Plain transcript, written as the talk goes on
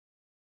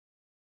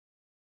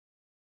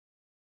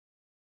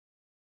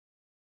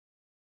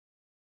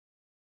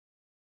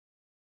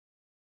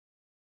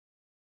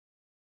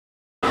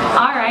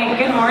right,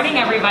 good morning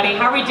everybody.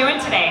 How are we doing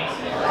today?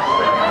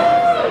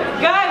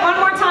 Good,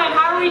 one more time,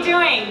 how are we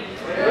doing?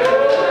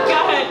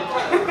 Good.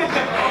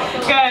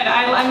 Good,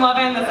 I'm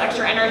loving this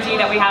extra energy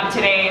that we have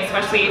today,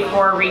 especially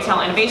for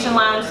Retail Innovation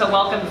Lounge, so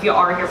welcome if you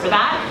are here for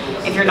that.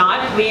 If you're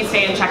not, please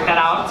stay and check that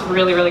out. It's a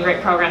really, really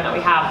great program that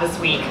we have this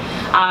week.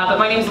 But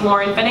my name is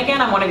Lauren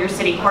Finnegan. I'm one of your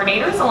city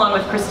coordinators, along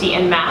with Christy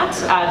and Matt.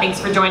 Thanks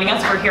for joining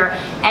us. We're here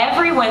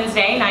every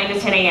Wednesday, 9 to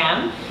 10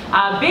 a.m.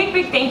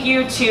 Big thank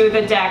you to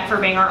the deck for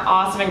being our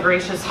awesome and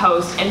gracious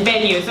host and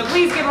venue. So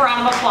please give a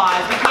round of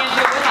applause. We can't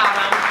do it without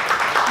them.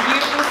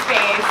 Beautiful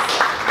space.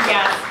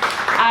 Yes.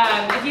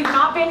 If you've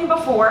not been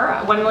before,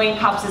 1 Million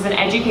Cups is an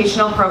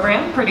educational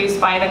program produced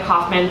by the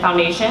Kauffman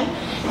Foundation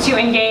to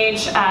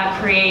engage,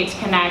 create,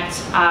 connect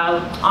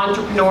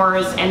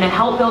entrepreneurs and then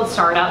help build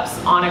startups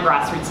on a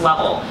grassroots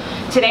level.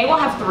 Today we'll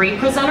have 3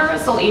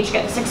 presenters. They'll each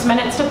get 6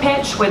 minutes to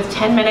pitch with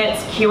 10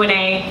 minutes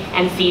Q&A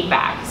and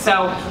feedback.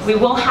 So we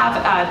will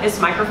have this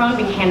microphone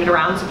being handed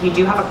around, so if you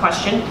do have a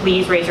question,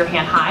 please raise your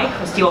hand high.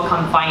 Christy will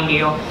come find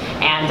you,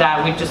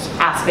 and we just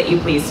ask that you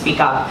please speak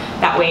up.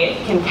 That way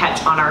it can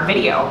catch on our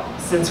video,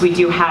 since we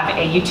do have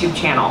a YouTube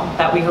channel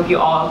that we hope you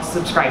all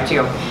subscribe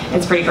to.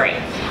 It's pretty great.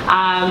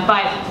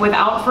 But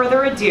without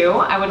further ado,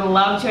 I would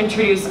love to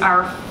introduce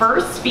our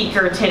first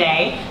speaker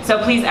today. So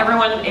please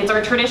everyone, it's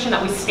our tradition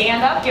that we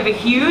stand up, give a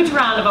huge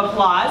round of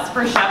applause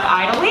for Chef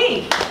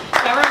Idalee.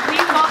 So everyone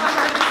please welcome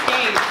her to the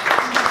stage.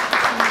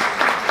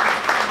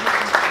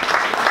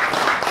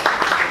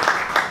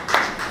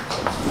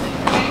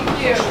 Thank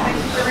you.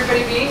 Thanks for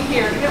everybody being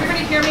here. Can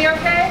everybody hear me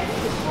okay?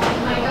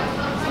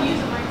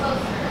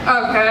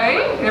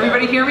 Okay, can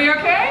everybody hear me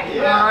okay?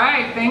 Yeah. All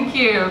right, thank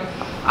you.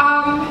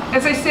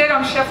 As I said,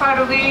 I'm Chef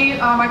Idalee.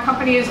 My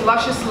company is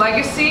Luscious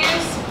Legacies.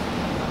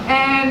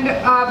 And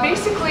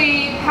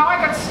basically, how I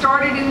got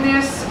started in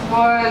this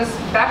was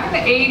back in the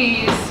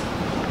 80s,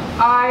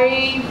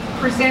 I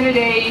presented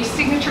a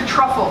signature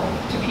truffle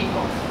to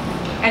people.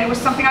 And it was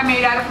something I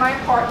made out of my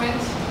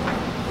apartment,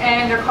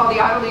 and they're called the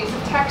Idalees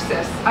of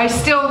Texas. I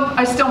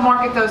still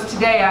market those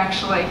today,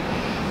 actually.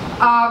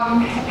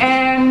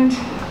 And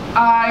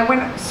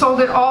I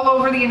sold it all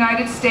over the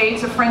United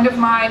States. A friend of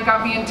mine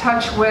got me in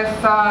touch with,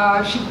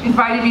 she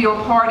invited me to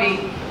a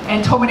party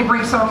and told me to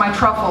bring some of my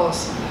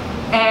truffles.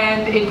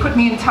 And it put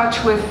me in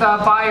touch with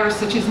buyers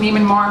such as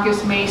Neiman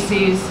Marcus,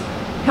 Macy's,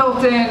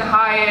 Hilton,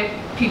 Hyatt,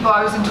 people.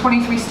 I was in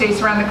 23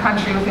 states around the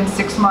country within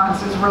 6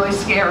 months. It was really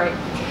scary.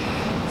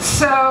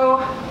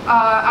 So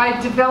I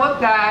developed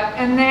that,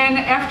 and then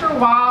after a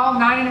while,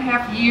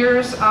 9.5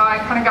 years, I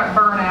kind of got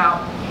burnt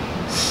out.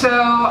 So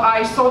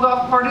I sold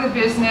off part of the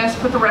business,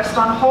 put the rest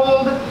on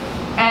hold,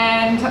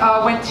 and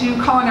went to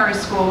culinary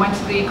school. Went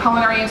to the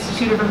Culinary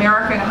Institute of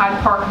America in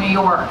Hyde Park, New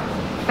York.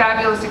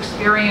 Fabulous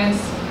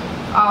experience.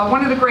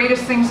 One of the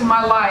greatest things in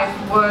my life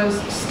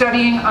was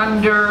studying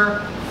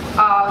under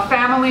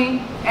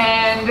family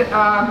and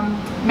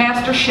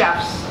master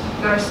chefs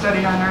that I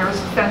studied under. It was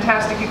a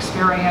fantastic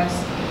experience.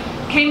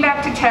 Came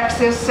back to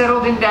Texas,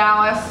 settled in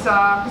Dallas,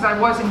 because I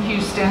was in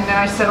Houston, and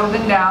I settled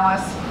in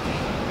Dallas.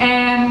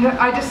 And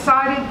I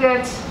decided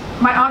that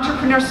my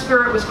entrepreneur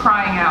spirit was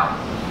crying out.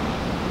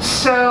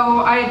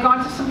 So I had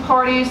gone to some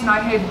parties, and I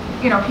had,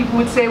 people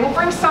would say, well,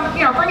 bring a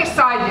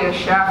side dish,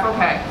 chef,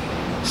 okay.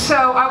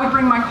 So I would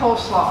bring my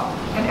coleslaw,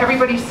 and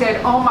everybody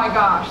said, oh my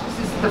gosh, this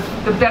is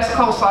the best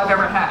coleslaw I've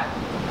ever had.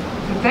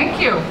 I said, thank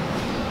you.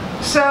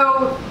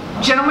 So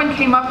a gentleman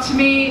came up to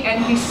me,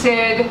 and he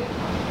said,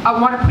 I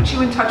want to put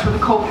you in touch with a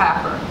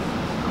co-packer.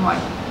 I'm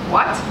like,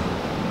 what?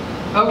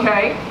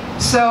 Okay.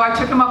 So I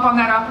took him up on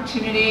that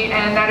opportunity,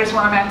 and that is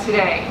where I'm at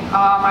today.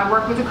 I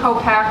work with a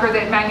co-packer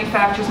that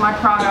manufactures my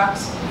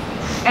products,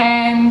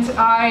 and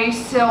I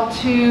sell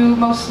to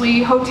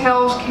mostly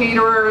hotels,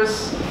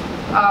 caterers,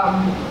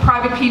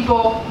 private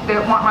people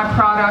that want my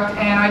product,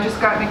 and I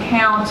just got an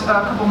account a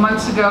couple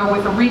months ago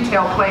with a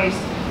retail place.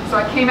 So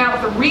I came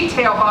out with a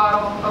retail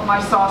bottle of my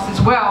sauce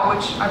as well,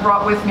 which I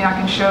brought with me, I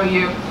can show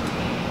you.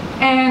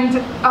 And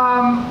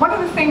one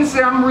of the things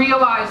that I'm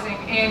realizing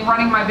in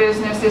running my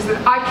business is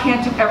that I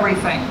can't do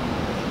everything.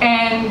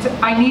 And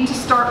I need to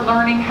start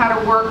learning how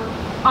to work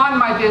on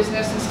my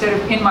business instead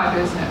of in my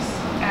business.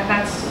 And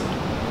that's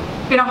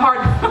been a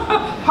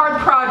hard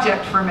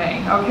project for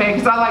me, okay?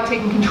 Because I like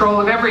taking control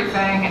of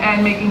everything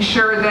and making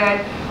sure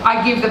that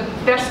I give the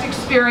best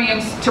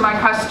experience to my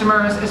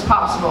customers as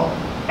possible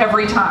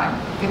every time.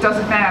 It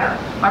doesn't matter.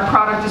 My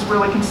product is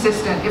really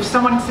consistent. If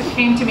someone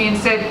came to me and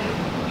said,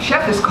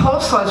 Chef, this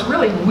coleslaw is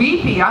really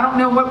weepy. I don't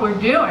know what we're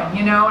doing,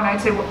 and I'd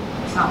say, well,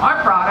 it's not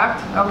my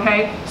product,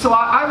 okay? So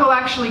I will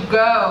actually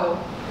go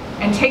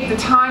and take the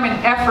time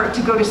and effort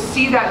to go to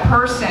see that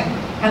person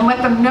and let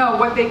them know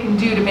what they can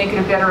do to make it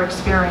a better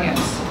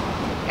experience.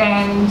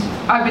 And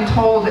I've been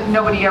told that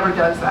nobody ever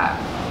does that.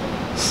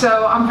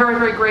 So I'm very,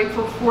 very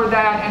grateful for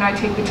that, and I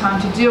take the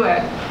time to do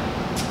it.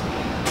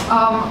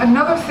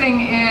 Another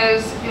thing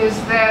is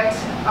that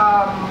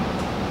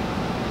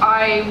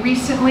I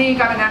recently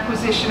got an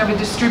acquisition of a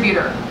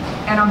distributor,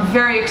 and I'm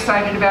very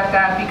excited about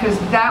that because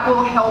that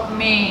will help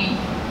me,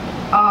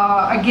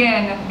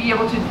 again, be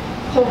able to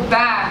pull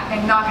back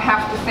and not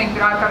have to think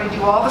that I've got to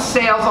do all the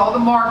sales, all the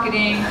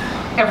marketing,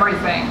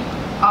 everything.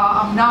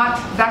 I'm not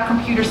that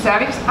computer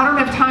savvy. I don't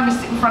have time to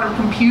sit in front of a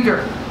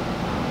computer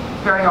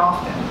very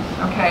often,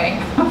 okay?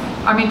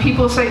 I mean,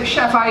 people say,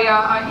 Chef, I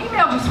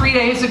emailed you 3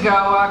 days ago.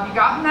 Have you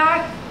gotten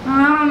that?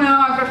 I don't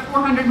know. I've got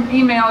 400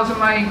 emails in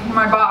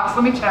my box.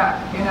 Let me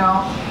check, you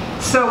know?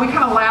 So we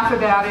kind of laugh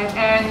about it.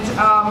 And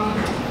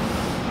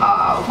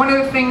one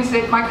of the things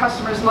that my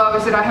customers love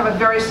is that I have a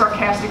very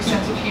sarcastic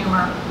sense of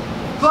humor.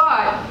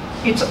 But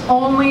it's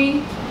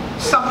only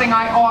something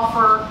I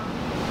offer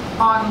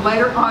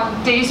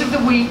on days of the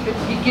week that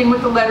begin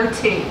with the letter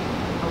T,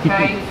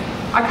 okay?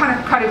 I kind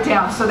of cut it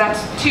down, so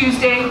that's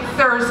Tuesday,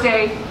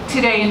 Thursday,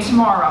 today, and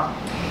tomorrow.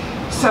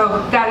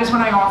 So that is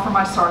when I offer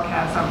my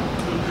sarcasm.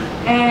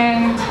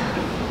 And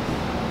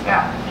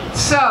yeah,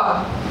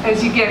 so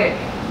as you get it,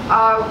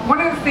 one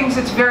of the things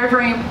that's very,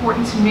 very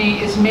important to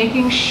me is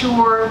making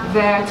sure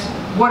that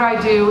what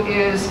I do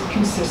is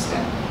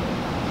consistent.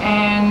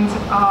 And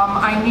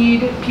I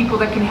need people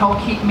that can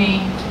help keep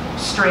me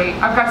straight.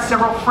 I've got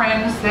several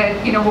friends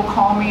that, you know, will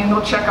call me and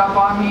they'll check up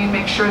on me and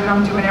make sure that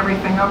I'm doing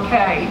everything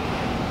okay.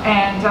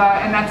 And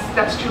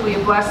that's truly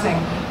a blessing.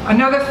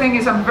 Another thing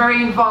is I'm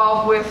very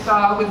involved with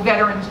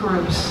veterans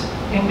groups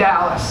in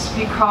Dallas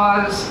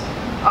because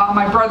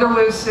my brother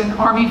was an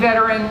Army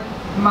veteran.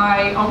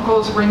 My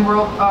uncles were in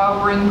World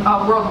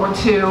War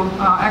II.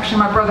 Actually,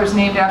 my brother's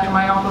named after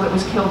my uncle that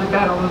was killed at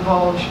Battle of the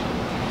Bulge.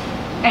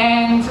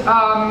 And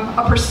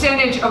a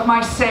percentage of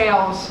my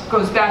sales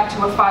goes back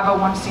to a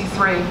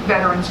 501c3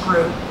 veterans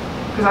group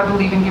because I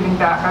believe in giving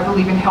back. I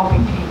believe in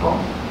helping people.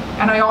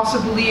 And I also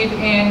believe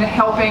in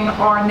helping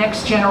our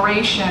next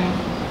generation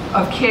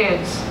of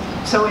kids.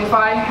 So if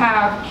I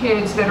have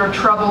kids that are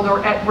troubled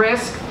or at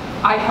risk,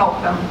 I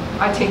help them.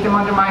 I take them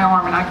under my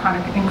arm and I kind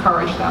of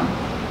encourage them.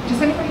 Does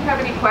anybody have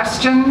any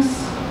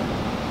questions?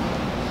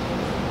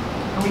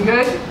 Are we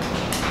good?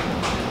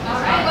 All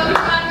right, well, we've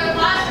got to go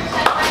last for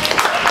 10 seconds.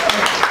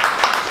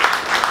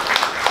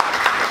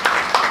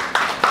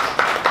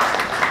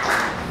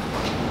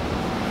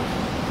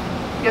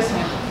 Yes,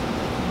 ma'am.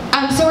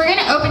 So we're going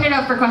to open it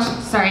up for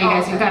questions. Sorry, you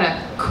guys, we've got a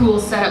cool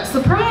setup.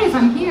 Surprise,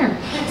 I'm here.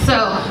 So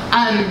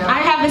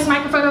I have this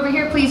microphone over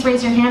here. Please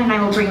raise your hand and I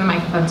will bring the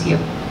microphone to you.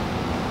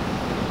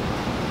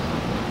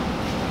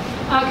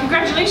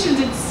 Congratulations,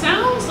 it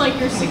sounds like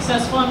you're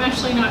successful. I'm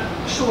actually not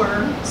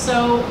sure.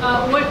 So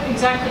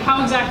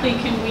how exactly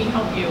can we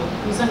help you?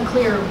 It was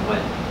unclear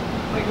what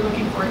you're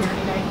looking for here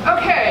today.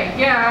 Okay,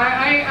 yeah,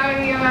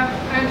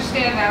 I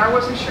understand that. I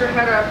wasn't sure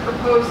how to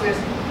propose this,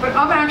 but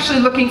I'm actually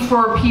looking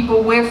for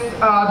people with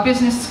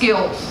business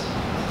skills,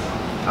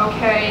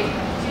 okay?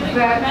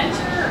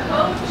 Mentor,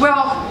 coach?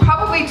 Well,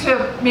 probably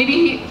to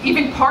maybe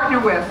even partner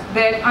with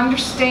that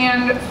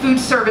understand food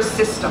service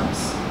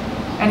systems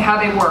and how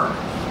they work.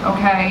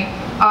 Okay,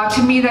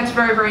 to me that's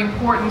very, very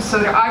important so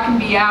that I can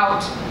be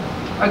out,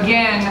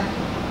 again,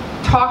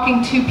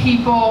 talking to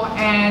people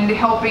and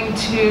helping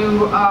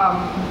to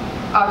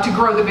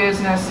grow the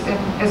business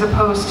as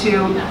opposed to...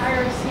 To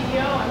hire a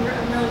CEO, I'm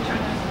really trying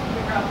to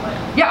figure out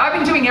what... Yeah, I've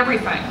been doing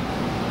everything.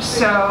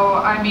 So,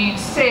 I mean,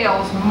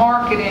 sales,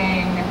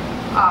 marketing,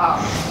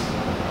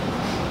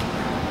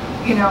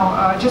 you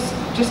know,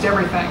 just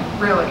everything,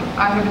 really.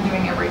 I have been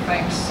doing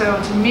everything. So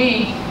to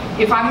me,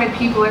 if I had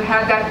people that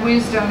had that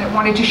wisdom that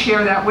wanted to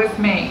share that with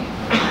me,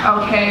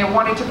 okay,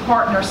 wanted to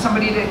partner,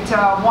 somebody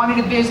that wanted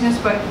a business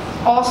but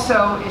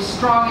also is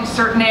strong in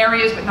certain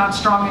areas but not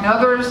strong in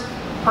others,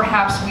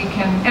 perhaps we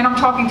can, and I'm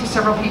talking to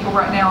several people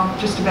right now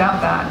just about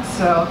that,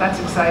 so that's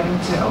exciting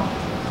too.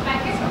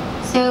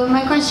 So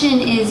my question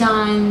is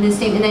on the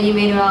statement that you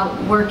made about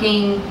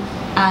working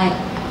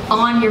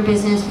on your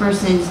business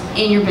versus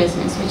in your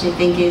business, which I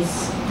think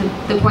is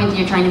the point that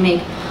you're trying to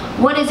make.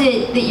 What is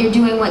it that you're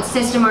doing? What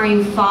system are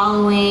you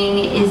following?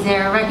 Is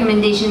there a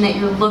recommendation that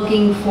you're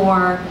looking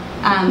for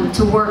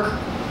to work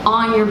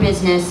on your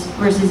business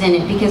versus in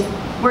it? Because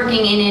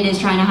working in it is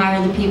trying to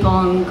hire the people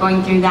and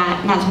going through that,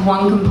 and that's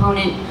one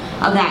component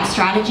of that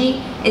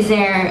strategy. Is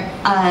there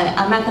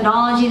a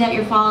methodology that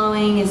you're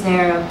following? Is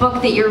there a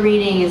book that you're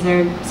reading? Is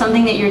there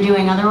something that you're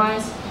doing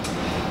otherwise?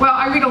 Well,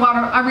 I read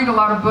a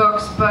lot of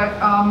books, but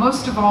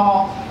most of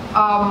all,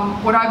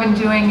 what I've been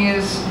doing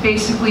is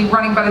basically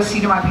running by the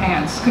seat of my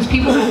pants. Because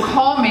people will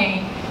call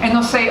me and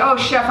they'll say, "Oh,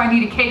 Chef, I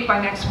need a cake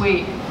by next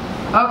week."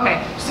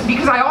 Okay, so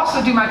because I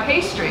also do my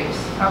pastries.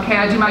 Okay,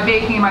 I do my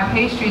baking and my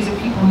pastries if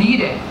people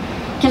need it.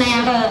 Can I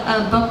add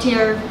a book to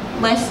your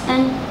list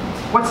then?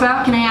 What's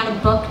that? Can I add a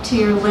book to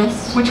your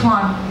list? Which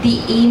one?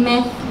 The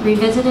E-Myth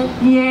Revisited?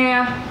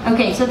 Yeah.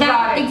 Okay, so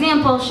that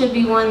example should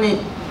be one that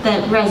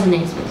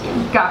resonates with you.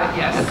 Got it,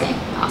 yes. Okay,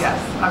 awesome. Yes,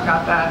 I've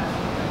got that.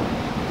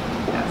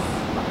 Yes.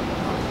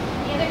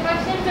 Any other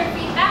questions or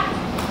feedback?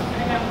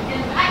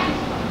 In the back.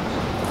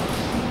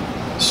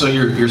 So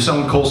you're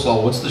selling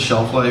coleslaw. What's the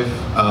shelf life?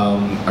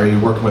 Are you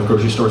working with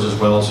grocery stores as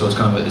well? So it's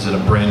kind of is it a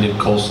branded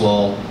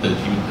coleslaw that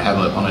you have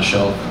on a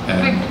shelf?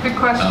 And, good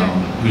question.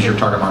 Who's your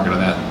target market on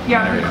that?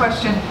 Yeah, good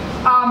question.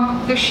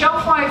 The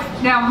shelf life,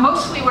 now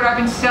mostly what I've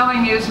been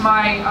selling is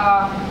my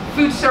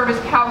food service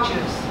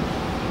pouches.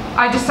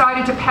 I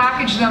decided to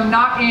package them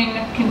not in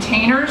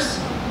containers,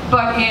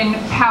 but in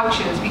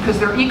pouches because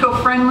they're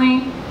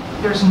eco-friendly.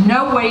 There's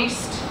no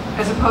waste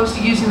as opposed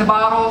to using the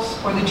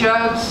bottles or the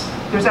jugs.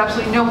 There's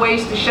absolutely no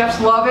waste. The chefs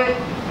love it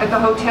at the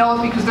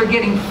hotels because they're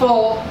getting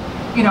full,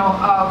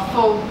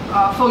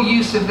 full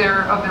use of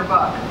their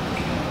buck.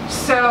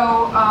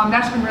 So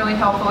that's been really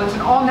helpful. It's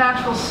an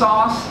all-natural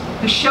sauce.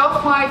 The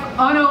shelf life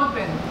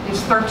unopened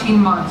is 13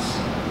 months,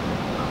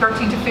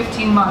 13 to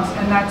 15 months,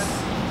 and that's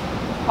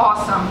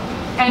awesome.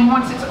 And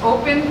once it's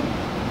open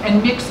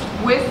and mixed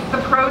with the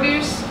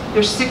produce,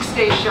 there's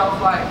 6-day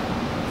shelf life,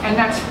 and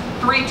that's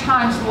 3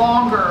 times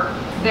longer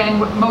than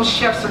what most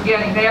chefs are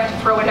getting. They have to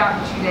throw it out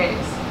in 2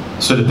 days.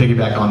 So to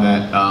piggyback on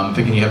that,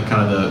 thinking you have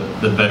kind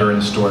of the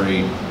veteran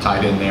story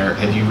tied in there,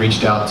 have you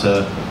reached out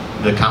to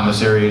the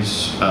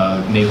commissaries,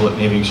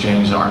 Navy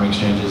exchanges, Army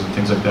exchanges, and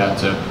things like that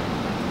to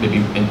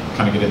maybe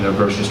kind of get in their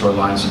grocery store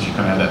line since you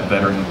kind of have that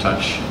veteran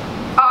touch?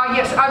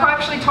 Yes, I've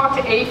actually talked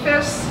to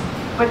APHIS,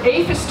 but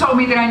APHIS told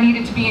me that I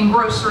needed to be in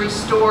grocery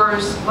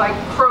stores like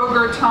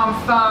Kroger, Tom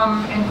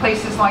Thumb, and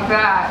places like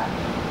that,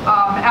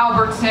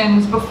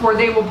 Albertsons, before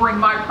they will bring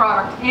my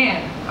product in,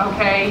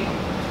 okay?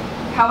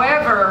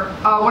 However,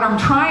 what I'm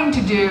trying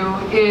to do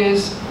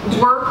is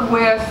work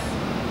with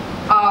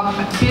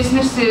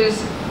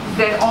businesses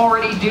that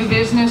already do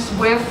business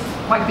with,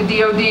 like the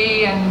DOD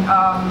and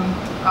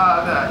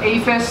the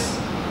APHIS,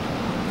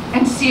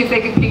 and see if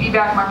they can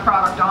piggyback my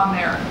product on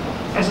there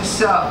as a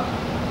sub,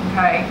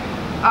 okay?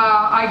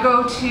 I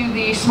go to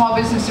the Small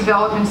Business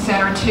Development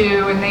Center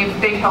too, and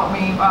they help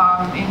me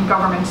in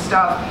government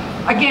stuff.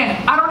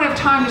 Again, I don't have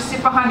time to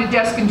sit behind a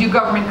desk and do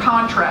government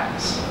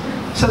contracts.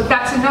 So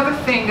that's another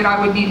thing that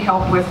I would need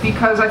help with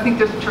because I think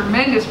there's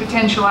tremendous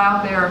potential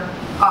out there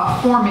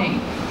for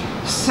me.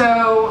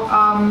 So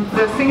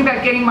the thing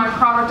about getting my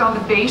product on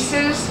the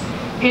bases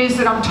is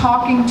that I'm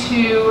talking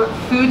to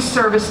food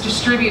service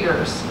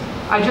distributors.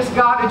 I just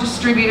got a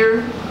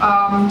distributor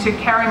to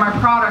carry my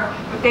product,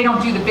 but they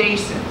don't do the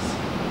bases.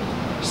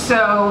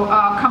 So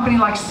a company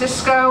like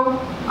Cisco,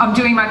 I'm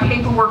doing my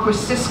paperwork with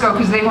Cisco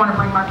because they want to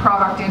bring my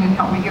product in and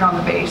help me get on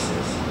the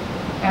bases.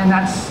 And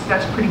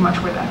that's pretty much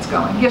where that's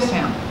going. Yes,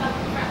 ma'am.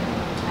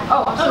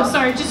 Oh,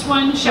 sorry, just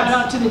one shout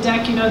out to the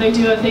deck. You know, they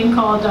do a thing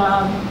called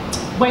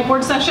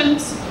whiteboard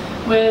sessions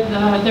with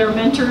their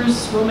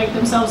mentors will make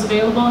themselves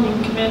available and you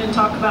can come in and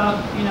talk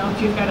about, you know,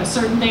 if you've got a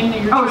certain thing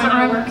that you're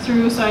trying to work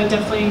through. So I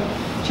definitely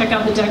check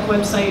out the deck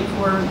website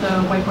for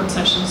the whiteboard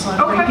sessions. A lot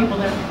of great people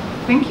there.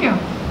 Thank you.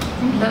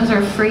 Those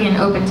are free and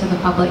open to the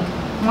public.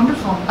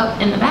 Wonderful. Up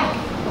in the back.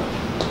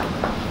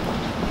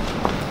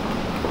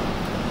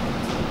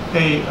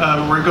 Hey,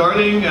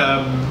 regarding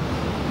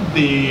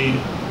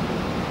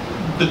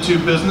the two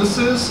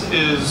businesses,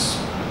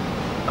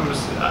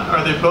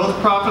 are they both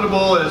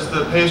profitable? Is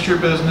the pastry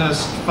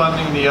business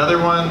funding the other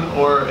one,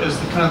 or is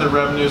the kind of the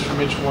revenues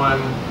from each one?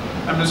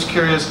 I'm just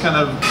curious, kind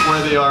of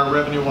where they are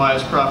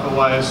revenue-wise,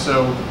 profit-wise.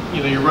 So,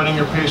 you know, you're running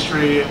your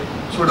pastry.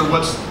 Sort of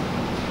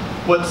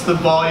what's the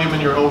volume in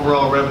your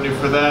overall revenue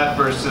for that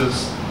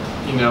versus,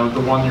 you know,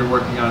 the one you're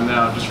working on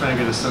now? Just trying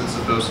to get a sense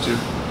of those two.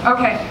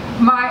 Okay,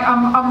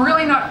 I'm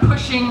really not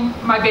pushing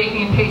my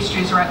baking and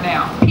pastries right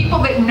now. People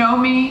that know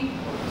me,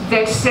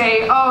 that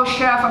say, oh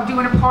chef, I'm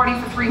doing a party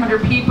for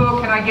 300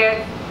 people, can I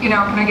get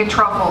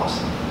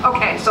truffles?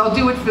 Okay, so I'll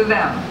do it for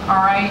them, all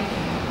right?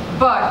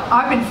 But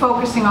I've been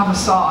focusing on the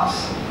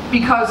sauce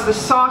because the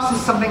sauce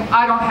is something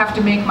I don't have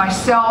to make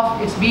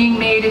myself. It's being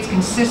made, it's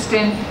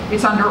consistent,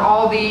 it's under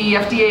all the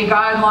FDA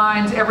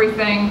guidelines,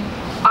 everything.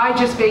 I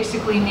just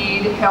basically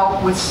need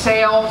help with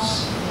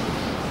sales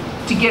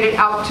to get it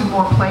out to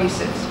more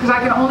places because I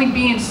can only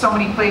be in so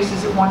many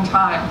places at one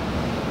time.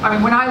 I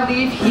mean, when I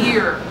leave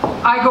here,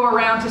 I go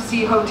around to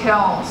see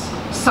hotels.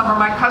 Some are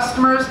my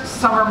customers,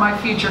 some are my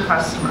future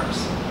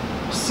customers.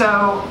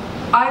 So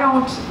I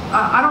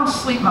don't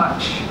sleep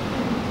much.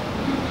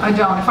 I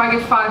don't. If I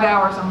get 5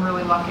 hours, I'm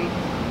really lucky.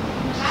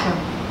 So,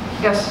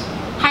 yes?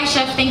 Hi,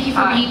 Chef. Thank you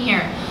for being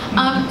here.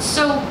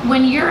 So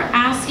when you're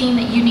asking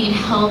that you need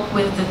help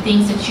with the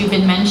things that you've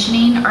been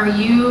mentioning, are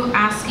you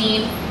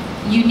asking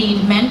you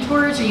need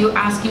mentors? Are you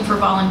asking for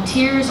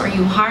volunteers? Are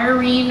you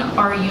hiring?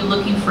 Are you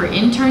looking for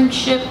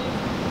internship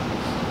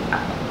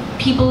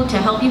people to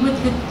help you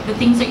with the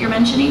things that you're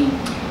mentioning?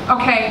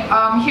 Okay,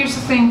 here's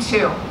the thing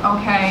too,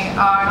 okay, and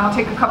I'll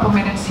take a couple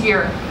minutes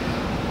here.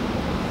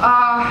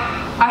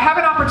 I have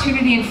an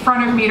opportunity in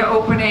front of me to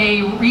open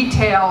a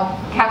retail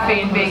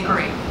cafe and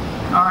bakery,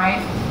 all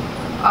right?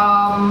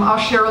 I'll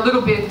share a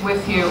little bit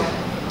with you.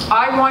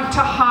 I want to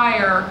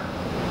hire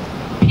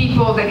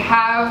people that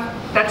have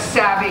that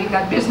savvy,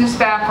 that business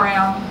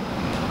background.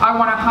 I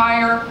want to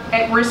hire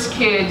at-risk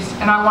kids,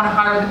 and I want to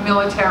hire the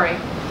military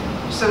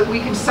so that we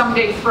can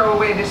someday throw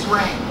away this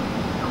ring,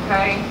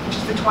 okay, which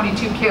is the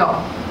 22 kill.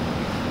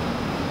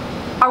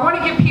 I want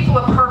to give people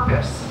a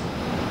purpose,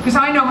 because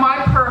I know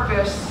my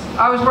purpose,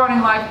 I was brought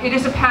in life, it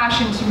is a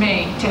passion to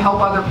me to help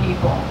other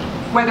people,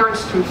 whether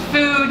it's through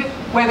food,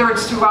 whether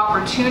it's through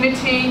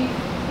opportunity.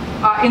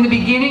 In the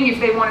beginning, if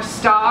they want to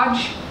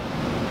stage,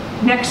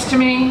 next to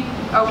me,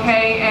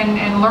 okay,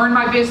 and learn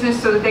my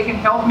business so that they can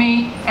help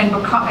me and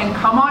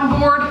come on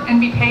board and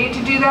be paid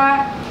to do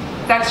that,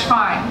 that's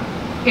fine.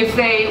 If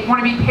they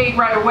want to be paid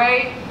right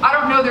away, I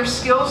don't know their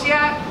skills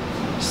yet,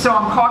 so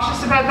I'm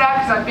cautious about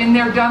that because I've been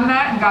there, done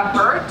that, and got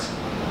hurt,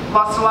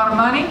 lost a lot of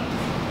money.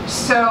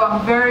 So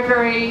I'm very,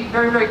 very,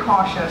 very, very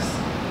cautious.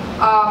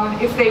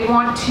 If they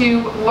want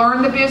to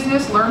learn the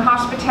business, learn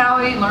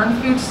hospitality,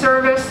 learn food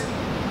service,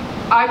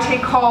 I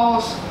take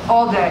calls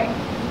all day,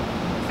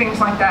 things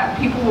like that.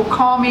 People will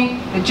call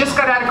me, they just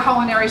got out of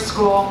culinary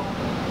school,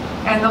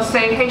 and they'll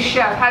say, hey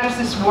chef, how does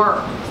this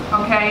work,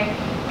 okay?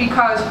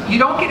 Because you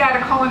don't get out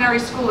of culinary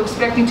school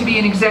expecting to be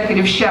an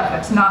executive chef.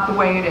 That's not the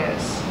way it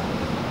is.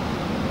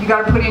 You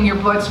got to put in your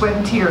blood, sweat,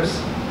 and tears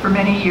for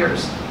many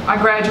years. I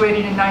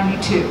graduated in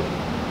 '92.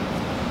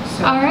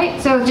 So. All right,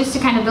 so just to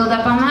kind of build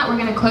up on that, we're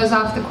going to close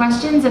off the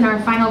questions, and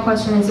our final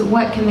question is,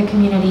 what can the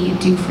community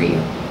do for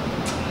you?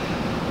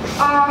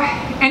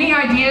 Any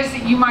ideas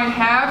that you might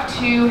have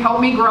to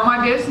help me grow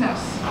my business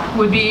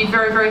would be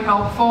very, very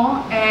helpful.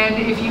 And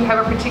if you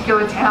have a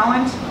particular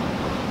talent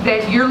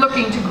that you're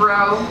looking to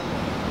grow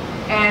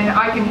and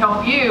I can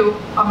help you,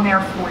 I'm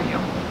there for you.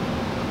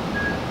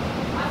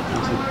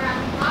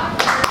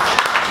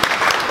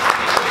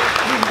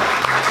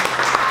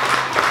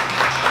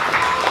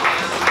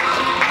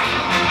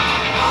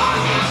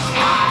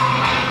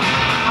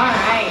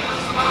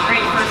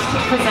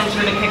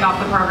 Presenter to kick off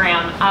the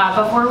program.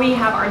 Before we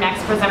have our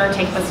next presenter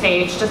take the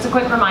stage, just a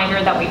quick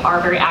reminder that we are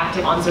very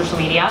active on social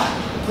media.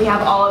 We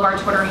have all of our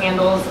Twitter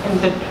handles and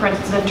the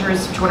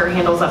presenters' Twitter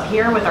handles up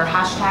here with our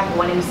hashtag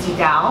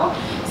 #OneMCDAO.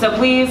 So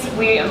please,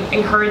 we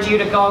encourage you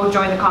to go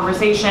join the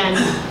conversation,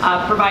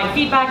 provide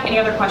feedback, any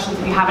other questions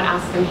if you haven't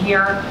asked them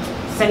here,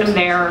 send them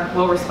there,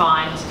 we'll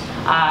respond.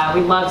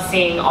 We love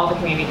seeing all the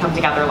community come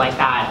together like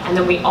that. And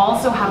then we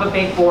also have a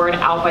big board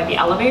out by the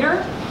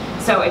elevator.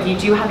 So if you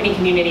do have any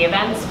community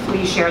events,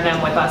 please share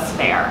them with us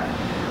there.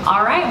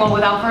 All right, well,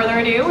 without further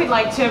ado, we'd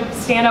like to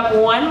stand up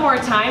one more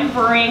time,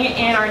 bring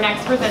in our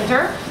next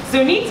presenter,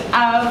 Sunit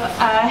of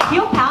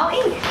HealPal,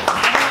 Inc.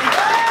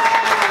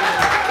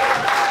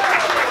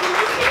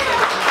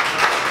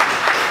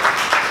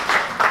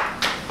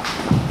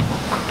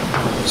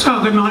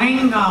 So, good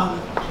morning.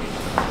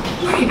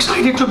 Very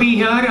excited to be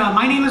here.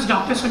 My name is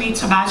Dr. Sunit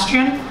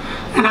Sebastian,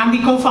 and I'm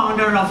the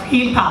co-founder of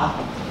HealPal.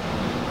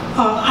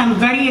 I'm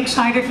very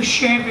excited to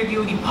share with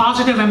you the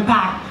positive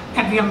impact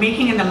that we are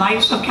making in the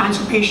lives of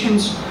cancer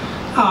patients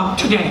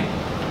today.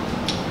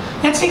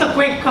 Let's take a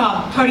quick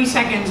 30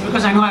 seconds,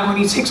 because I know I have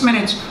only 6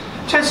 minutes.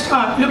 Just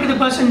look at the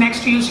person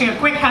next to you, say a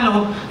quick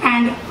hello,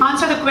 and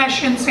answer the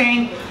question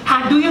saying,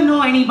 do you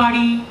know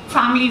anybody,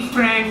 family,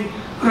 friend,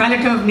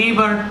 relative,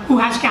 neighbor who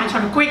has cancer?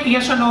 A quick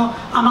yes or no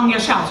among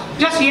yourselves.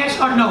 Just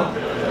yes or no.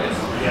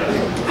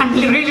 And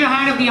raise your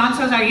hand if the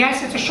answers are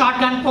yes. It's a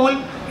shotgun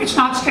poll. It's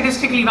not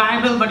statistically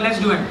viable, but let's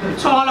do it.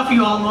 So all of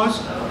you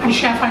almost, and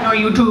Chef, I know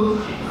you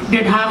too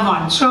did have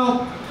one.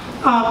 So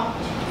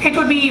it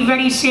would be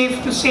very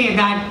safe to say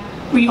that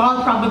we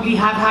all probably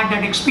have had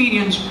that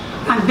experience,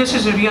 and this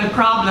is a real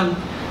problem.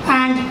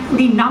 And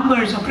the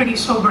numbers are pretty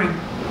sobering.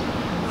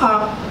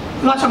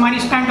 Lots of money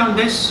spent on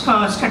this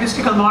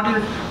statistical model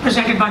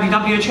presented by the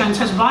WHO, and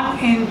says 1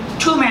 in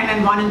 2 men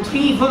and 1 in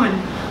 3 women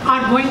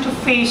are going to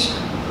face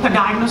the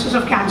diagnosis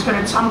of cancer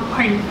at some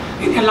point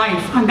in their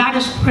life, and that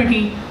is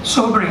pretty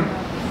sobering.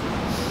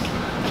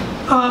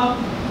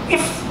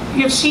 If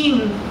you've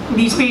seen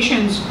these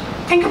patients,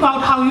 think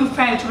about how you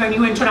felt when you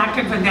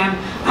interacted with them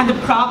and the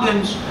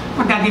problems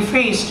that they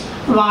faced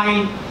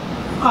while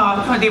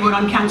they were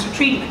on cancer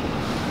treatment.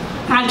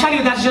 And I'll tell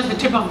you, that's just the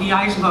tip of the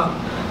iceberg.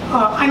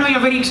 I know you're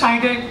very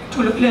excited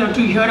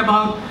to hear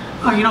about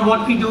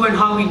what we do and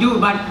how we do,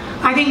 but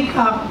I think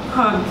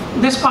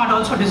this part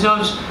also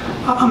deserves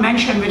a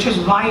mention, which is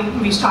why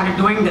we started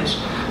doing this.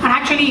 And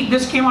actually,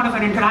 this came out of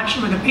an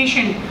interaction with a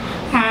patient,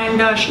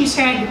 and she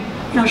said,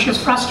 she was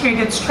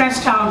frustrated,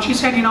 stressed out. She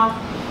said,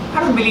 I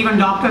don't believe in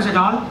doctors at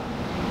all.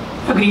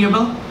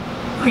 Agreeable.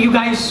 You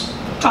guys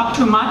talk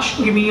too much,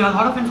 give me a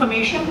lot of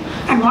information,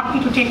 and want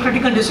me to take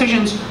critical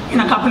decisions in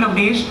a couple of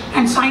days,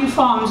 and sign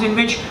forms in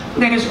which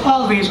there is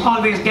always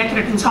death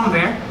written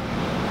somewhere.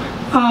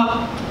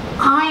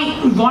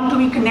 I want to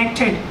be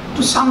connected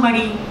to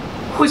somebody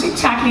who is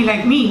exactly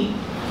like me,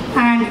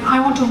 and I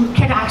want to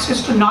get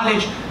access to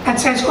knowledge that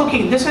says,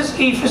 okay, this is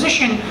a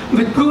physician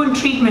with proven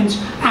treatments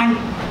and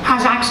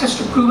has access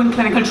to proven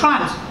clinical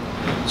trials.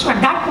 So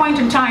at that point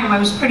in time, I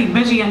was pretty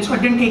busy, and so I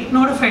didn't take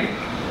note of it.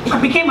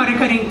 It became a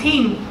recurring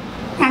theme,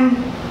 and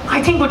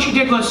I think what she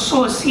did was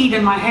sow a seed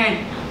in my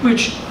head,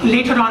 which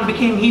later on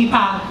became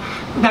HealPal,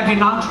 that we're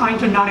now trying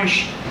to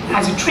nourish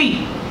as a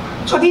tree.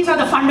 So these are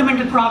the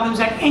fundamental problems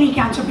that any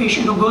cancer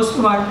patient who goes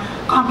through our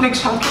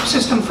complex healthcare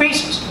system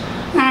faces.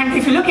 And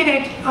if you look at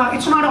it,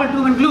 it's not all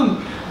doom and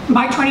gloom.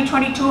 By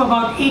 2022,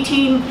 about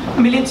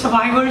 18 million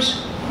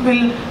survivors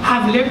will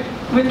have lived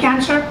with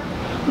cancer.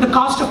 The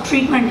cost of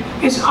treatment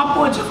is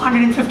upwards of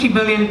 150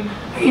 billion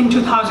in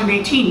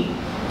 2018.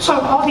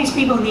 So all these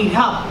people need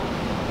help.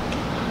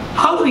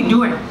 How do we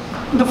do it?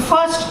 The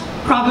first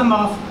problem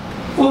of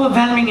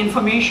overwhelming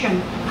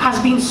information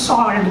has been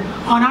solved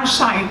on our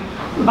site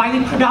by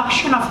the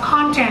production of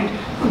content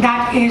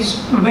that is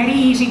very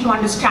easy to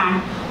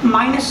understand,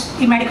 minus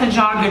the medical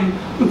jargon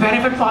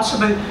wherever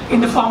possible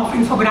in the form of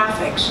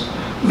infographics.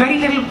 Very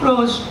little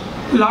prose,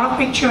 a lot of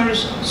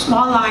pictures,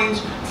 small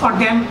lines for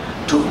them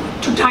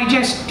to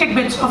digest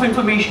tidbits of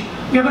information.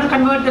 We are going to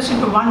convert this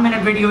into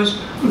 1-minute videos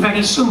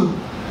very soon.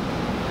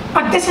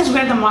 But this is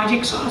where the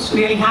magic sauce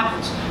really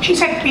happens. She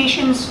said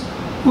Patients,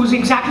 who's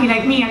exactly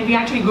like me, and we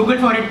actually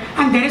Googled for it,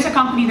 and there is a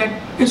company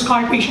that is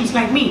called Patients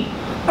Like Me.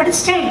 But it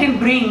still didn't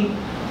bring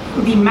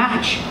the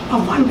match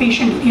of one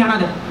patient to the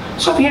another.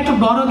 So we had to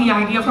borrow the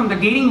idea from the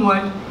dating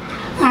world,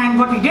 and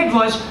what we did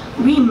was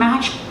we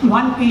matched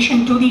one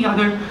patient to the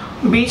other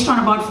based on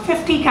about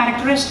 50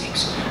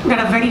 characteristics that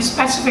are very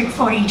specific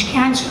for each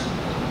cancer.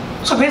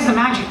 So where's the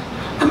magic?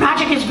 The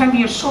magic is when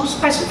we are so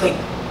specific,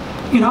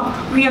 we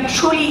are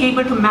truly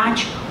able to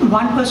match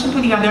one person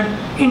to the other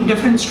in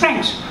different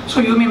strengths. So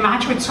you may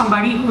match with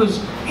somebody who is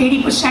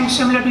 80%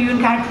 similar to you in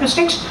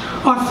characteristics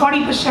or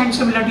 40%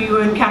 similar to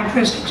you in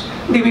characteristics.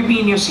 They may be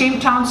in your same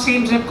town,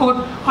 same zip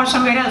code, or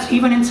somewhere else,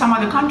 even in some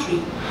other country.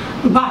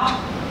 But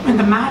when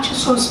the match is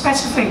so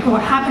specific,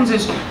 what happens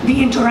is the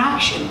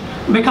interaction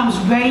becomes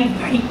very,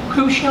 very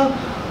crucial,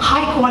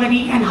 high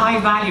quality and high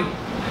value.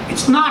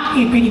 It's not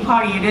a pity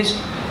party, it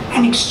is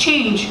an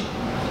exchange,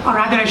 or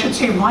rather I should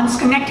say once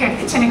connected,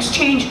 it's an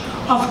exchange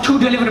of two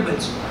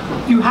deliverables.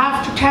 You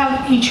have to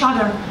tell each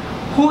other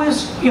who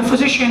is your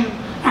physician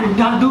and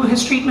do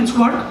his treatments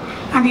work,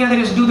 and the other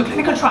is do the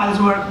clinical trials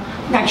work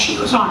that she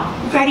was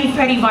on. Very,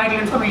 very vital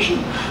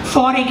information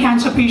for a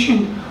cancer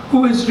patient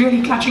who is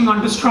really clutching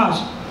onto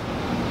straws.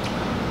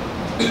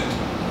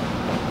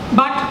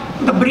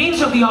 But the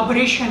brains of the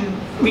operation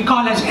we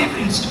call as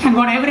Everest, and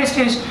what Everest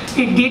is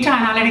a data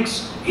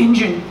analytics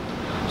engine.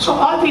 So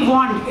all we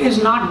want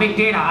is not big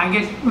data. I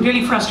get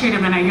really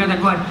frustrated when I hear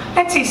that word.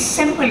 Let's say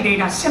simple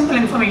data, simple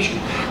information.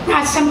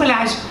 As simple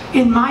as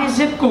in my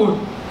zip code,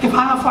 if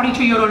I'm a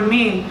 42-year-old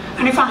male,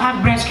 and if I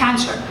have breast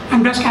cancer,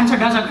 and breast cancer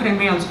does occur in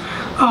males,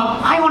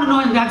 I want to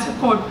know in that zip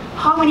code,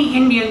 how many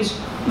Indians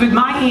with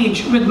my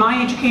age, with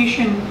my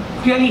education,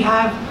 really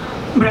have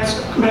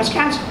breast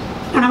cancer.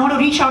 And I want to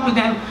reach out to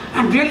them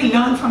and really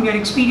learn from their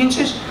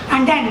experiences,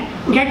 and then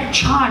get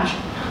charged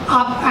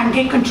up and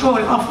take control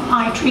of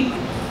my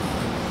treatment.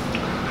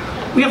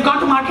 We have gone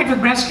to market with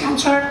breast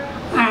cancer,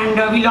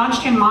 and we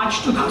launched in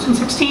March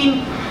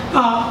 2016.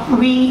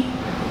 We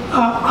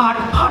are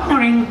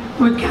partnering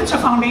with cancer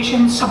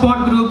foundations,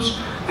 support groups,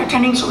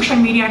 attending social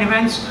media and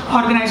events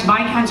organized by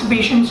cancer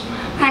patients,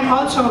 and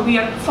also we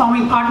are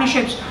forming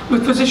partnerships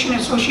with physician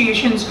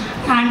associations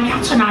and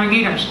cancer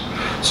navigators.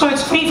 So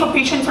it's free for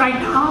patients right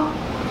now,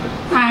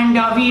 and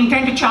we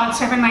intend to charge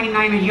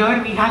 $7.99 a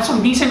year. We have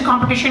some decent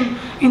competition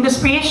in the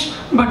space,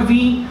 but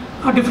we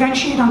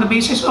differentiate on the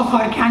basis of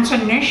our cancer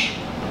niche.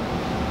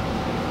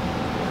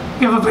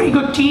 We have a very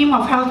good team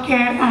of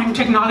healthcare and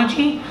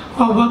technology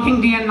who are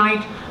working day and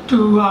night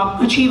to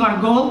achieve our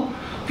goal.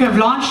 We have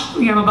launched,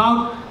 we have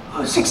about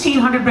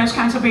 1,600 breast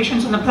cancer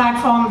patients on the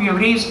platform. We have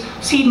raised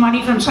seed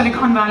money from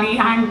Silicon Valley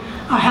and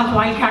Health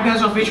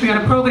Wildcatters, of which we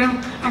are a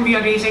program, and we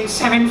are raising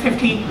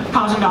 $750,000.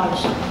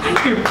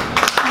 Thank you.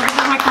 This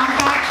is my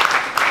contact.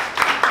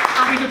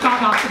 Happy to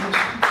talk after this.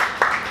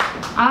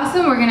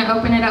 Awesome, we're gonna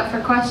open it up for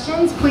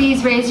questions.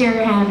 Please raise your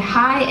hand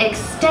high,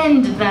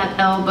 extend that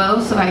elbow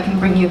so I can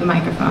bring you the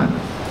microphone.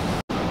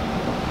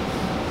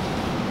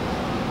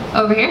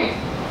 Over here.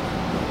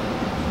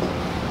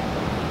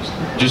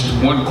 Just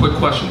one quick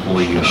question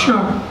for you. Sure.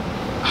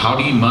 How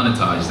do you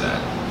monetize that?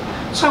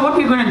 So what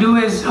we're going to do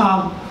is,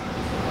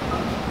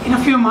 in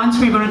a few months,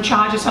 we're going to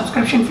charge a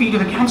subscription fee to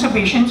the cancer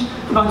patients,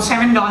 about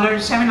 $7,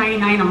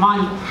 $7.99 a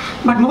month.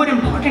 But more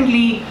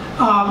importantly,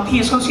 the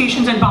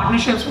associations and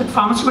partnerships with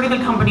pharmaceutical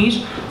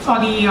companies for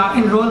the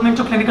enrollment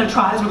to clinical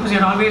trials, because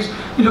they're always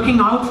looking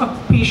out for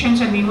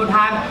patients, and we would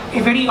have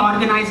a very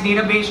organized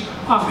database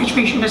of which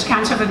patient has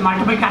cancer with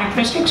multiple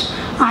characteristics.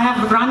 I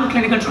have run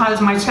clinical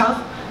trials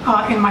myself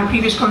in my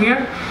previous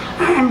career,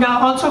 and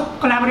also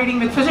collaborating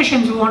with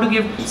physicians who want to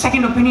give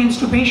second opinions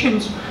to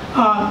patients,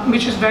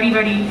 which is very,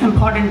 very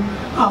important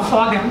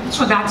for them.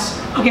 So that's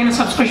again a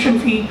subscription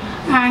fee,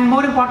 and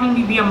more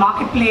importantly be a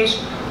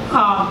marketplace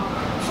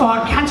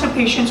for cancer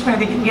patients where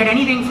they can get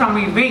anything from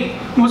a wig.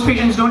 Most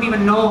patients don't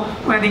even know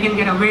where they can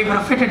get a wig or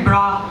a fitted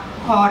bra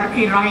or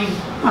a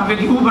ride with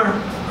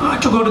Uber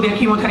to go to their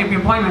chemotherapy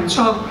appointment.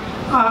 So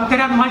there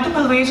are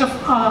multiple ways of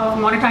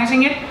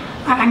monetizing it.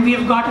 And we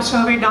have got a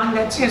survey done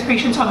that says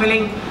patients are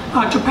willing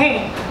to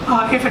pay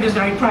if it is the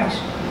right price.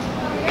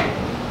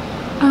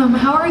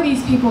 How are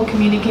these people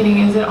communicating?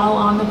 Is it all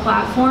on the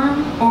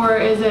platform, or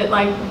is it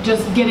like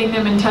just getting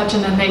them in touch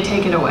and then they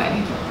take it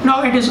away?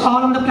 No, it is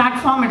all on the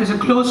platform. It is a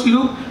closed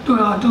loop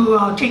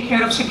to take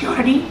care of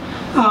security.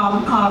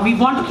 We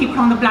want to keep it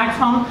on the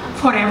platform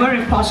forever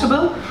if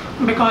possible,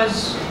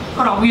 because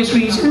for obvious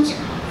reasons.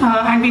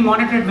 And we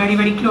monitor it very,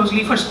 very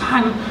closely for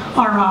spam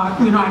or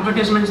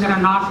advertisements that are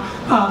not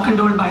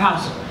condoned by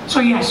us. So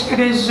yes, it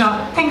is.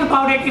 Think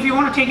about it. If you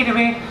want to take it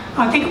away,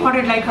 think about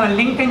it like a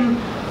LinkedIn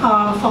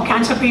for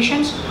cancer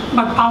patients,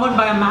 but powered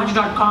by a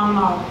Match.com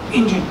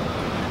engine.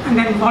 And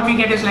then what we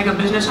get is like a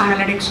business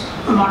analytics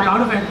model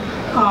out of it.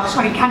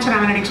 Cancer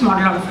analytics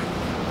model out of it.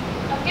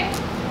 Okay.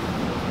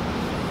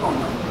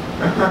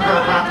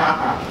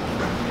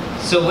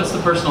 So what's the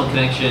personal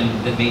connection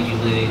that made you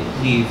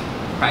leave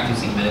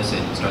practicing medicine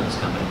and start this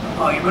company?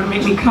 Oh, you're going to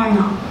make me cry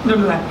now. Don't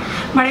do that.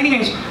 But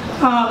anyways,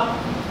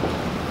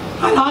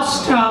 I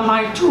lost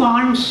my 2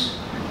 aunts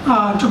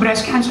to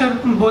breast cancer,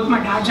 both my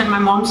dad's and my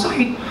mom's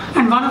side.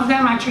 And one of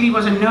them actually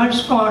was a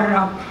nurse for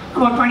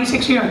about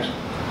 26 years.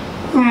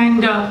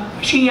 And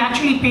she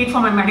actually paid for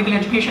my medical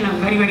education. I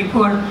was very, very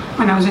poor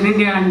when I was in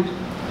India, and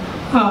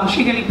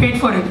she really paid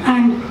for it.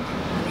 And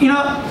you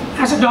know,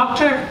 as a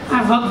doctor,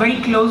 I've worked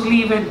very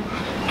closely with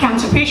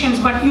cancer patients,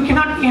 but you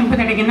cannot be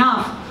empathetic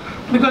enough,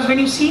 because when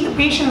you see the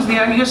patients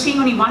there, you're seeing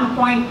only one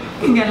point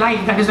in their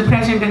life, that is the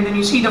present, and then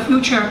you see the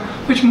future,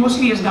 which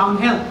mostly is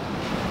downhill.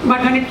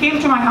 But when it came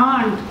to my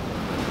aunt,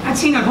 I'd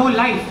seen her whole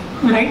life,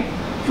 right?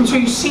 And so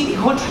you see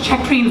the whole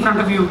trajectory in front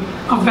of you,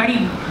 a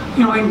very,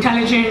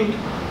 intelligent,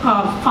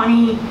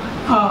 funny,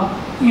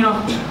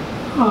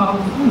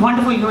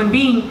 wonderful human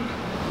being,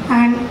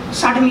 and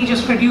suddenly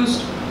just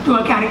reduced to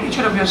a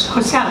caricature of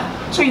herself.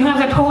 So you have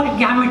that whole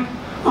gamut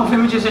of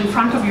images in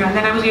front of you, and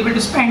then I was able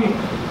to spend,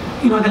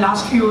 the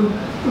last few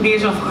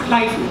days of her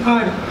life with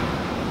her.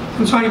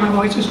 I'm sorry, my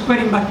voice is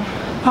quitting, but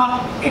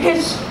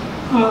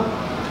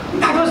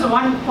that was the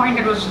one point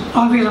that was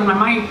always on my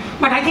mind.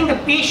 But I think the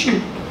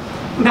patient,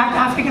 that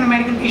African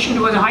American patient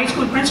who was a high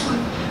school principal,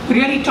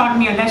 really taught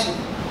me a lesson.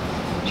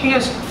 She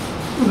just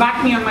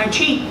whacked me on my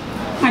cheek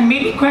and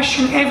made me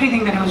question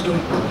everything that I was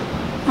doing.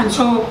 And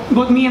so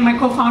both me and my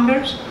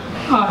co-founders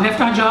left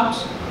our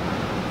jobs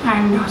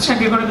and said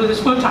we're going to do this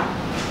full time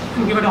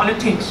and give it all it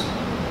takes.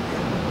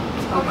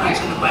 Hope I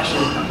answered the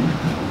question.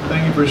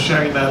 Thank you for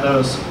sharing that. That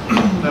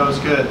was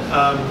good.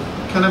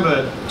 Kind of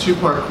a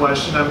 2-part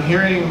question. I'm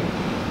hearing,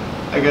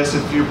 I guess,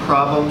 a few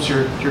problems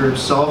you're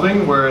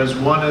solving, whereas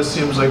one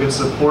seems like it's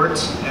support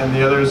and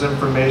the other is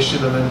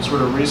information and then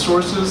sort of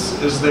resources.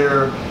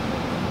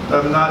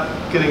 I'm not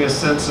getting a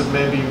sense of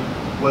maybe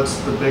what's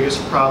the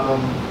biggest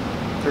problem.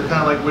 They're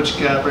kind of like, which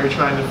gap are you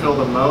trying to fill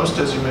the most?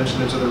 As you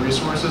mentioned, there's other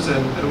resources,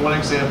 and one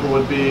example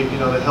would be,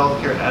 the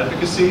healthcare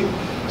advocacy.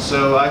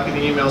 So I can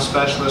email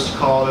specialist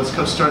call that's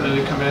starting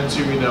to come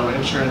into,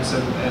 insurance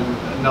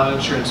and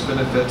non-insurance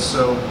benefits.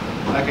 So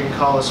I can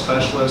call a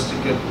specialist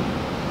and get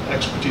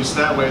expertise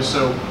that way.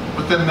 So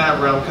within that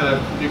realm,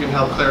 you can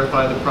help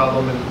clarify the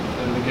problem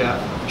and the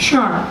gap.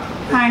 Sure,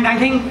 and I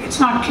think it's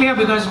not clear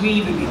because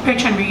when we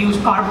pitch and we use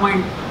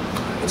PowerPoint,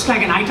 it's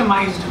like an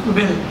itemized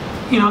bill,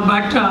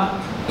 but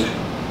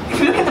if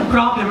you look at the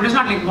problem, it is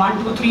not like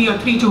 1, 2, 3 or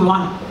 3, 2,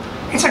 1.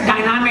 It's a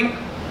dynamic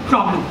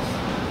problem.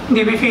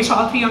 They may face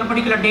all 3 on a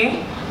particular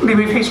day, they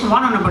may face 1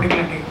 on a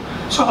particular day.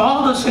 So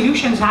all those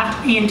solutions have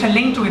to be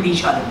interlinked with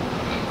each other,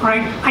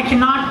 right? I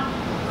cannot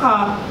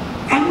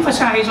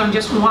emphasize on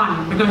just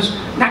one, because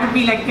that would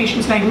be like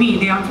patients like me.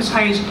 They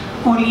emphasize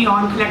only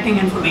on collecting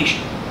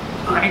information,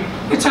 all right?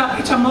 It's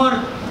a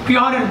more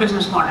purer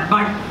business model,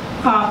 but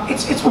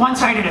it's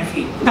one-sided, I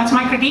feel. That's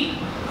my critique,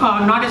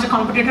 not as a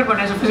competitor, but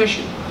as a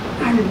physician,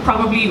 and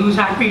probably who's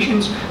had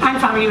patients and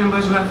family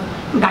members who have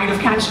died of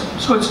cancer.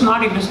 So it's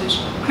not a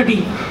business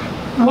critique.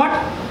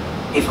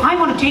 If I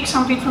want to take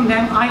something from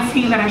them, I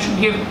feel that I should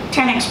give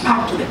 10x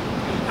back to them.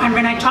 And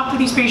when I talk to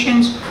these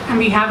patients and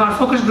we have our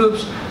focus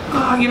groups,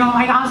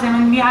 I ask them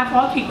and we have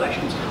all 3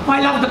 questions. Oh,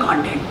 I love the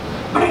content,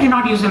 but I did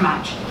not use the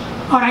match.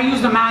 Or I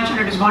use the match and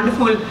it is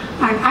wonderful.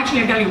 And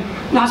actually, I tell you,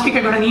 last week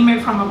I got an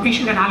email from a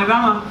patient in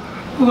Alabama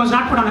who was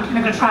not put on a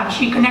clinical trial.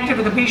 She connected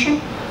with the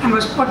patient and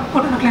was put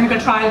on a clinical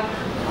trial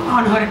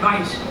on her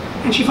advice.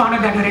 And she found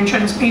out that her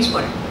insurance pays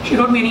for it. She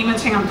wrote me an email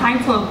saying, I'm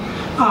thankful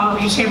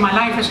you saved my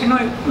life. I said, no,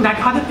 that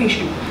other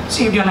patient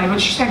saved your life.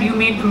 And she said, you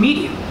made the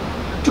medium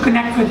to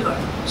connect with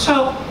her.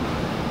 So,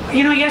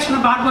 yes, on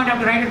a PowerPoint I have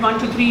to write it 1,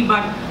 2, 3,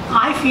 but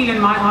I feel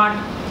in my heart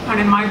and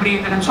in my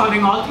brain that I'm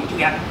solving all 3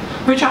 together,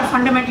 which are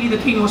fundamentally the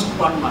 3 most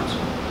important ones.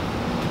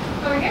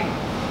 Over here.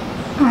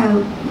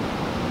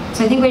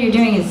 So I think what you're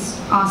doing is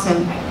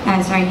awesome.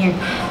 Sorry, here.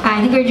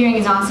 I think what you're doing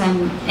is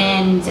awesome,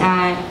 and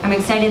I'm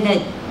excited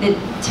that the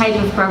type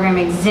of program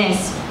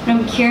exists. What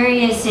I'm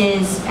curious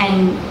is,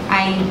 and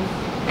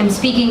I'm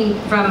speaking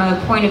from a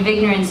point of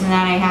ignorance in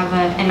that I have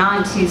an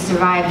aunt who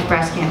survived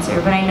breast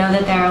cancer, but I know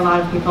that there are a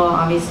lot of people,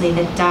 obviously,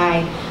 that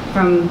die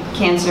from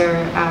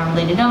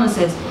cancer-related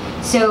illnesses.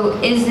 So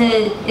is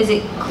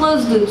it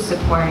closed loop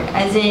support,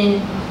 as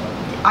in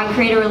I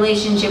create a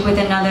relationship with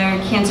another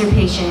cancer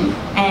patient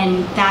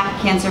and that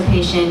cancer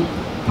patient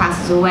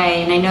passes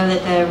away, and I know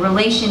that the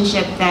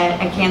relationship that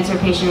a cancer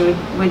patient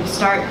would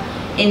start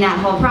in that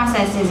whole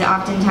process is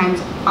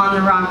oftentimes on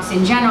the rocks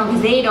in general,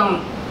 because they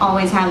don't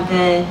always have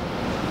the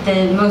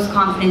most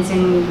confidence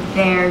in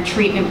their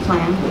treatment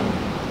plan.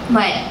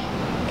 But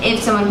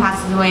if someone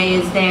passes away,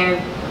 is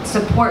there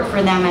support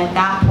for them at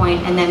that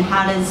point, and then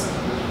how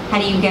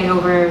do you get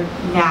over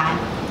that?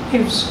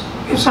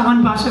 If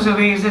someone passes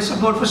away, is there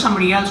support for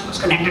somebody else who's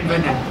connected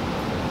with them?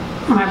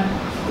 Am I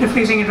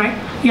rephrasing it right?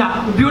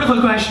 Yeah, beautiful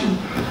question.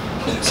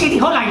 See, the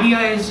whole idea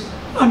is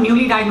a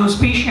newly diagnosed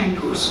patient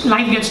whose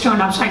life gets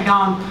turned upside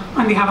down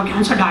when they have a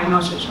cancer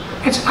diagnosis.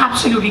 It's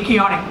absolutely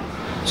chaotic.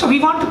 So we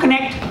want to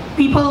connect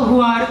people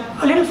who are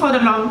a little further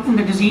along in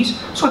the disease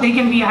so they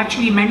can be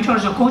actually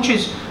mentors or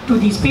coaches to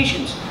these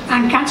patients.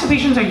 And cancer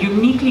patients are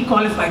uniquely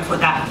qualified for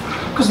that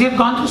because they've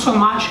gone through so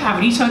much, have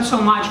researched so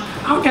much.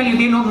 I'll tell you,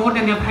 they know more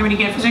than their primary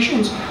care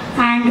physicians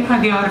and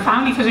their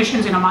family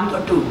physicians in a month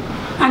or two.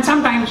 And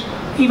sometimes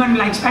even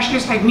like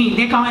specialists like me,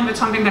 they come in with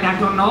something that I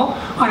don't know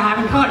or I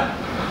haven't heard.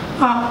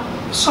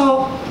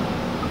 So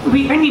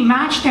when we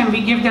match them,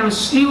 we give them a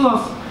slew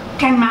of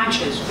 10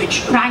 matches,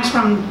 which ranks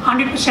from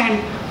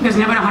 100%, there's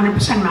never a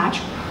 100% match,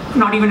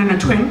 not even in a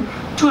twin,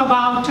 to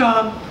about,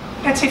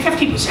 let's say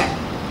 50%.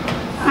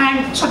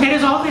 And so there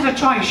is always a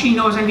choice, she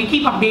knows, and we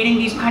keep updating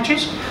these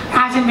matches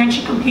as and when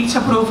she completes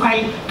her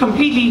profile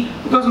completely.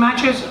 Those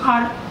matches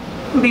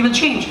they will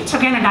change. It's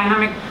again a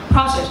dynamic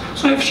process.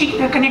 So if she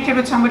connected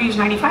with somebody who's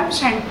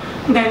 95%,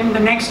 then the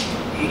next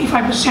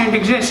 85%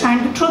 exists.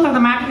 And the truth of the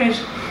matter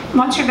is,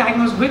 once you're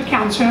diagnosed with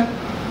cancer,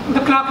 the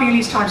clock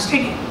really starts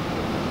ticking,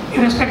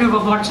 irrespective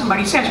of what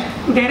somebody says.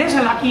 There is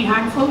a lucky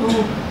handful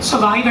who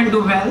survive and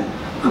do well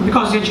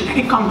because their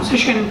genetic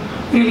composition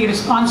really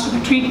responds to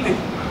the treatment.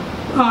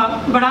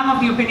 But I'm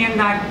of the opinion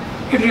that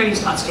it really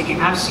starts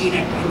ticking. I've seen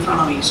it in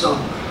front of me. So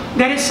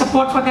there is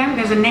support for them.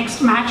 There's a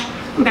next match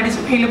that is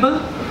available.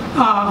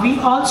 We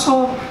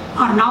also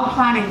are now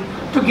planning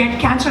to get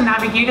cancer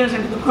navigators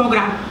into the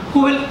program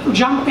who will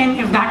jump in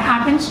if that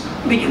happens.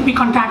 They can be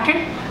contacted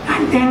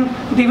and then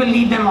they will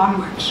lead them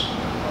onwards.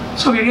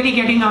 So we're really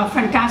getting a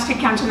fantastic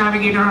cancer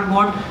navigator on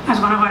board as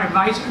one of our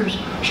advisors.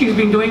 She's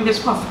been doing this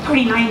for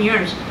 39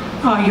 years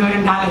here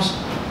in Dallas.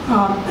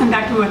 And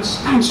that too, it's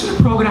thanks to the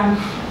program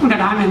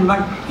that I'm in.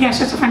 But yes,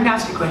 it's a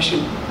fantastic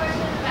question.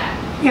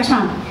 Yes,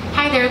 ma'am.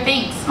 Hi there,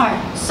 thanks. Hi.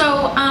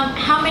 So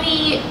how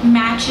many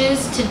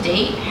matches to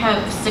date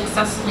have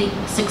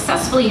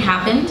successfully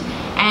happened,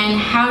 and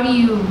how do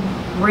you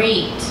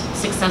rate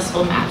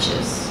successful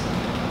matches?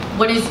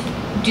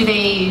 Do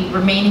they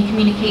remain in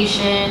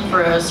communication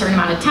for a certain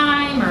amount of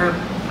time, or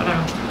I don't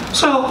know?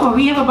 So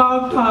we have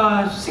about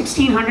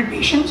 1,600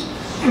 patients,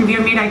 and we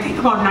have made, I think,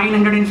 about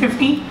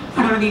 950.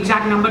 I don't know the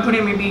exact number today,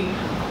 maybe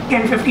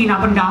 10, 15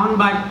 up and down,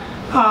 but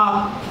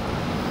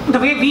the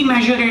way we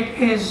measure it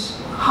is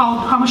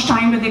how much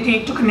time do they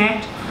take to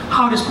connect,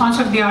 how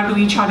responsive they are to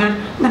each other,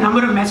 the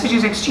number of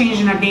messages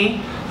exchanged in a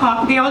day.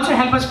 They also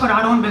help us for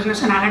our own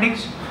business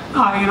analytics,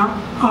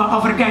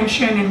 of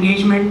retention,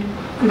 engagement,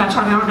 and that's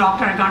why I'm a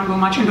doctor, I can't go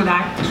much into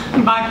that.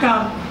 But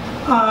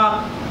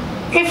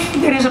if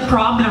there is a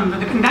problem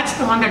with it, and that's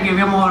the one that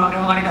we're more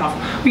worried of.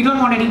 We don't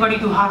want anybody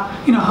to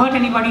hurt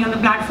anybody on the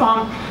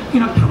platform,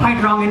 provide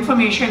wrong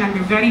information, and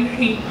we're very,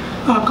 very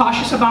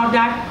cautious about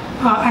that,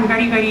 and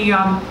very, very,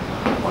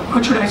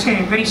 what should I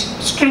say, very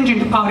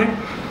stringent about it.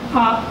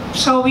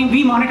 So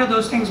we monitor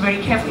those things very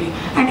carefully.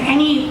 And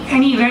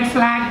any red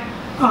flag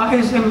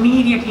is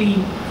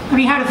immediately,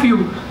 we had a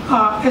few,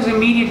 is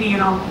immediately,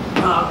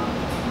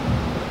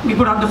 we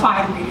put out the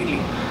fire immediately.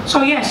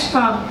 So yes,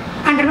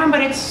 and remember,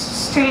 it's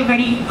still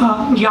very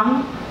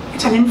young.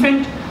 It's an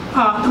infant.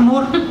 The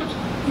more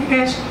it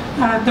is,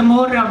 the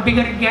more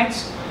bigger it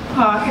gets.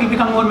 It'll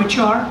become more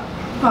mature.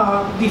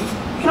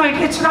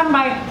 It's run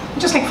by,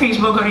 just like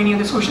Facebook or any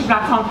other social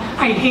platform.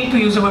 I hate to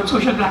use the word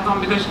social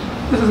platform because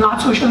this is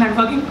not social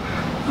networking.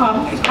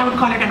 I would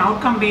call it an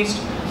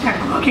outcome-based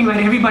networking where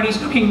everybody's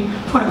looking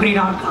for a great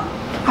outcome.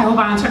 I hope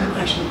I answered the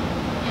question.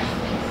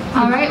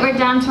 All right, we're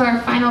down to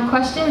our final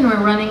question. We're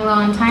running low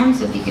on time,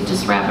 so if you could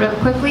just wrap it up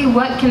quickly.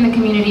 What can the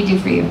community do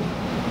for you?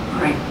 All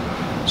right.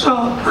 So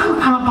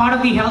I'm a part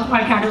of the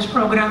HealPal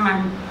program,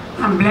 and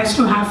I'm blessed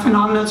to have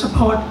phenomenal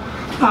support,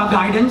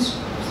 guidance.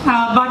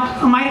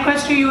 But my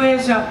request to you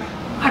is,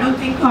 I don't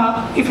think,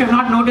 if you have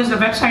not noticed the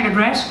website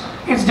address,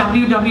 it's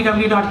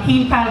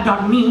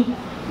www.healpal.me.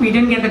 We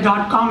didn't get the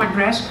 .com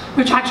address,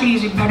 which actually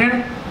is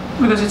better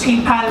because it's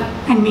HealPal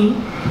and me.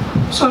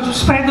 So to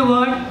spread the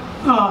word,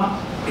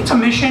 it's a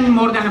mission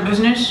more than a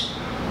business.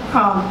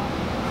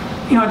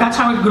 That's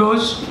how it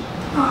grows.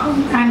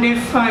 And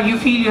if you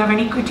feel you have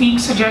any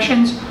critiques,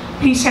 suggestions,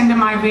 please send them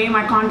my way.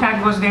 My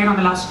contact was there on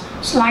the last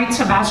slide,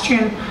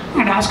 Sebastian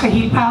at Ask a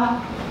HealPal.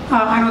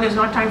 I know there's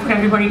not time for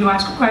everybody to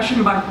ask a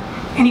question, but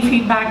any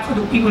feedback for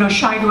the people who are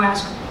shy to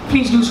ask,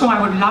 please do so. I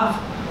would love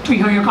to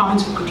hear your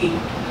comments and critique.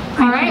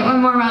 All right,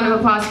 one more round of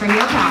applause for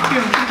HealPal.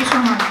 Thank you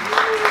so much.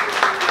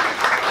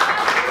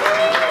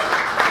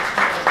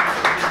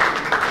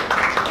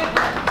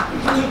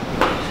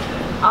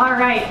 All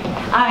right,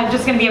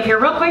 just going to be up here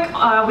real quick.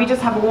 We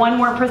just have one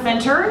more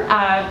presenter.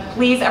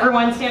 Please,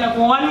 everyone, stand up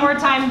one more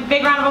time.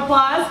 Big round of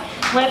applause.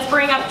 Let's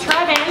bring up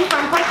Trevin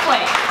from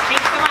CliqFlik.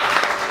 Thanks so much.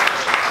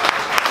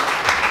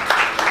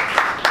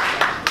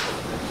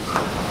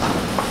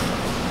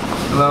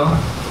 Hello,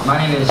 my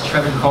name is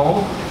Trevin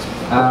Cole.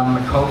 I'm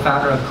a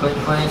co-founder of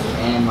CliqFlik,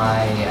 and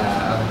my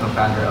other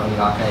co-founder,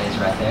 Oyaka, is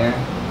right there.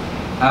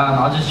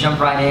 I'll just jump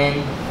right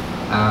in.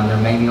 There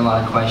may be a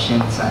lot of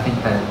questions. I think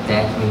the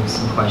deck leaves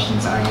some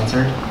questions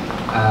unanswered.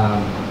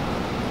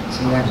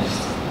 So yeah,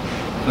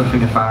 just feel free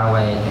to fire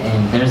away.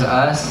 And there's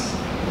us.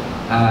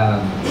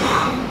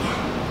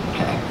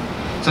 Okay.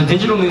 So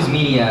digital news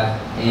media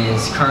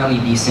is currently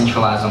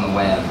decentralized on the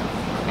web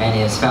and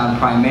is found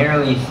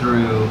primarily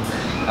through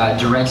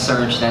direct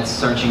search, that's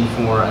searching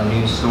for a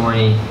news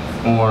story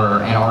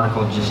or an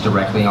article just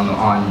directly on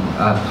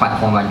a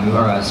platform like Google,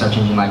 or a search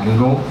engine like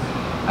Google.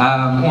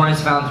 Or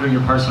it's found through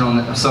your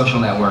personal social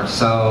networks.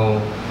 So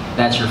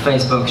that's your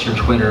Facebooks, your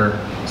Twitter.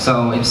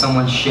 So if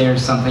someone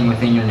shares something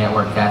within your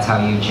network, that's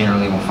how you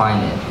generally will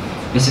find it.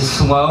 This is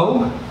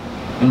slow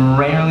and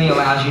rarely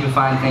allows you to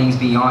find things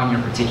beyond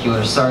your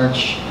particular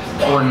search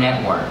or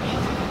network.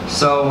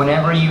 So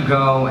whenever you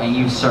go and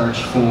you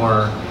search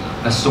for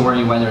a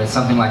story, whether it's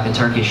something like the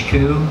Turkish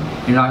coup,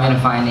 you're not going to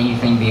find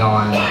anything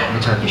beyond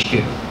the Turkish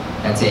coup.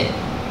 That's it.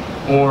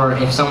 Or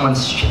if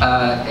someone's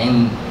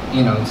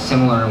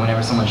similar,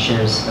 whenever someone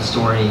shares a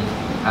story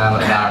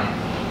about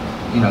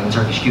the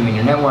Turkish coup in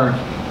your network,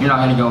 you're not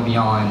going to go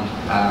beyond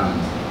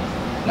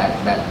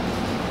that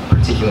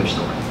particular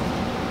story.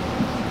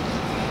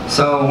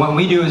 So what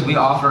we do is we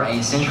offer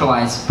a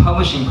centralized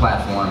publishing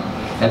platform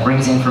that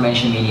brings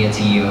information media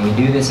to you, and we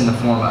do this in the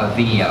form of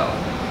video.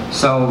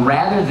 So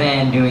rather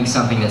than doing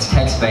something that's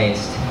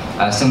text-based,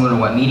 similar to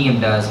what Medium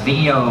does,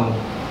 video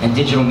and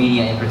digital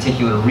media in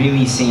particular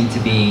really seem to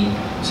be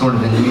sort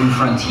of the new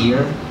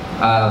frontier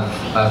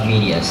of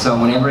media. So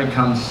whenever it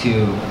comes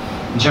to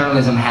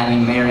journalism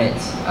having merit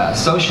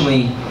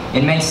socially,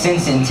 it makes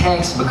sense in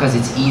text because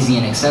it's easy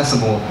and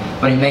accessible,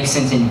 but it makes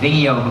sense in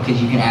video because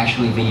you can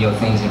actually video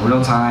things in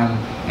real time,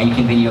 and you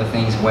can video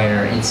things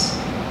where it's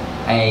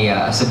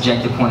a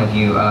subjective point of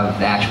view of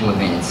the actual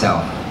event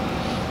itself.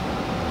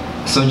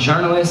 So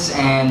journalists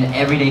and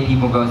everyday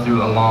people go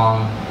through a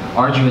long,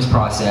 arduous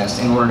process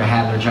in order to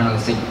have their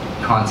journalistic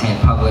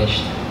content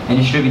published and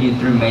distributed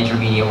through major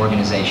media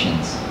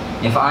organizations.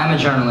 If I'm a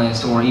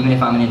journalist, or even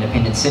if I'm an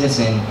independent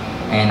citizen,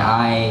 and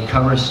I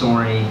cover a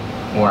story,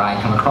 or I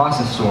come across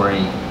a story,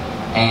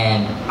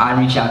 and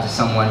I reach out to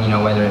someone,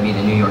 whether it be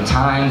the New York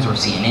Times, or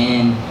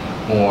CNN,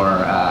 or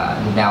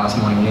the Dallas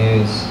Morning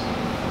News,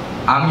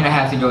 I'm going to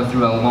have to go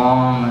through a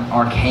long,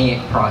 archaic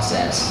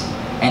process.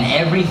 And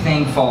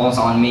everything falls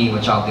on me,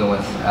 which I'll deal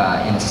with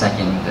in a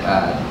second,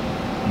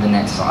 the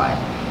next slide.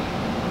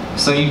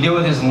 So you deal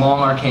with this long,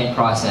 archaic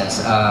process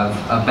of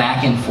a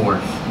back and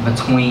forth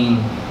between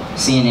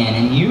CNN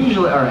and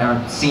usually,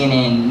 or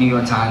CNN, New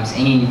York Times,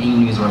 any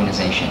news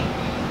organization.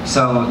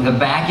 So the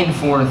back and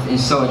forth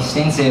is so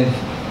extensive,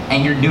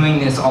 and you're doing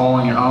this all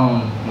on your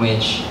own,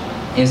 which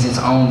is its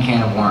own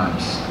can of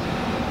worms.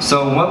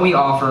 So what we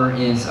offer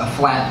is a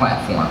flat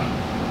platform,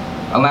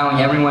 allowing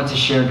everyone to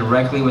share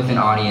directly with an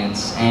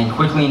audience and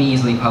quickly and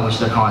easily publish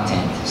their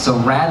content. So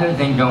rather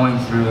than going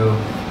through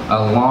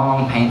a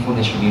long, painful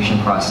distribution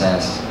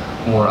process,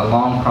 or a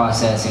long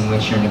process in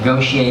which you're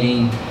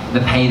negotiating the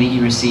pay that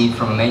you receive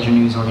from a major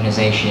news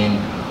organization,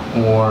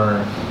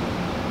 or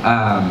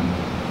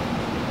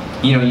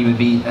you would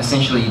be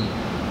essentially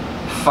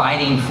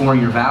fighting for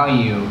your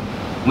value,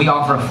 we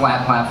offer a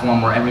flat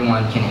platform where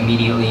everyone can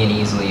immediately and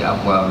easily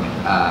upload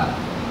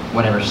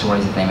whatever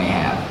stories that they may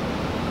have.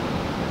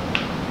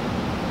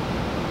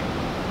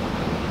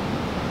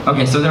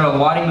 Okay, so there are a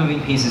lot of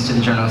moving pieces to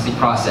the journalistic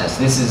process.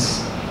 This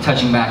is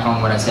touching back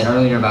on what I said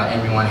earlier about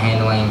everyone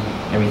handling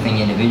everything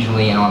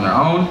individually and on their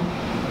own.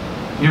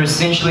 You're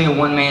essentially a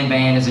one-man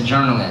band as a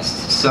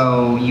journalist.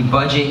 So you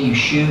budget, you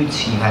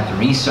shoot, you have to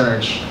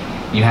research,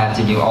 you have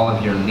to do all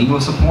of your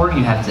legal support,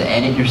 you have to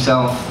edit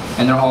yourself,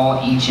 and they're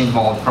all each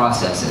involved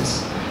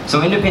processes.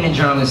 So independent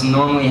journalists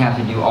normally have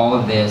to do all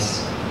of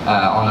this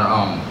on their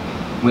own,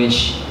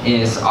 which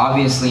is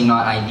obviously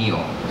not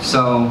ideal.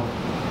 So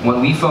what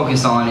we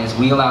focus on is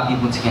we allow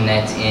people to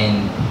connect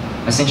in,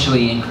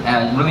 essentially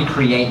really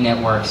create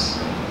networks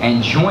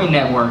and join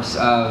networks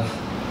of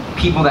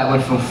people that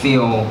would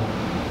fulfill,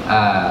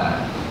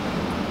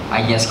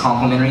 I guess,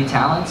 complementary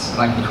talents,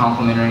 like the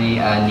complementary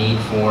need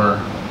for,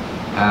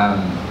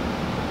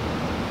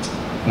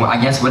 well, I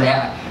guess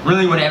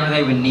really whatever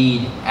they would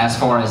need as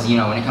far as,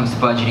 when it comes to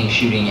budgeting,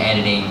 shooting,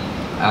 editing,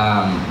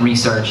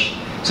 research.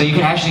 So you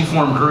can actually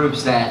form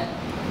groups that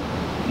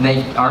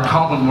they are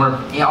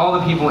where all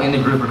the people in the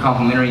group are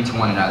complementary to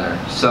one another.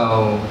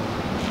 So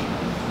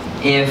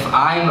if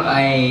I'm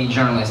a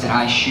journalist and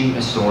I shoot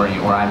a story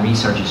or I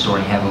research a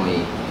story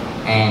heavily,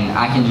 and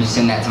I can just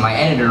send that to my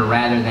editor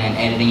rather than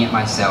editing it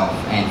myself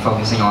and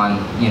focusing on,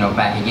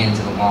 back again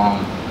to the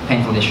long,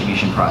 painful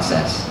distribution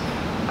process.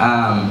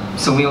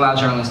 So we allow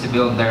journalists to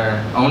build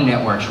their own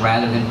networks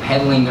rather than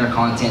peddling their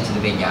content to the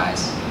big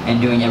guys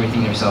and doing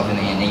everything themselves in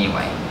the end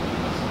anyway.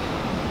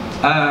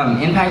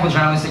 Impactful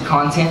journalistic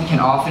content can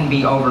often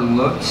be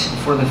overlooked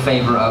for the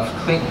favor of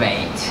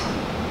clickbait.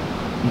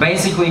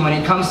 Basically, when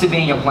it comes to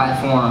being a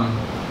platform,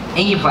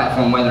 any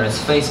platform, whether it's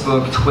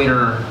Facebook,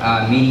 Twitter,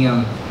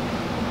 Medium,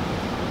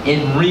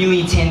 it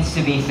really tends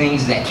to be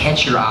things that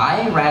catch your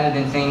eye rather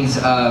than things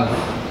of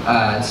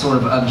sort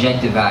of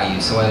objective value.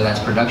 So whether that's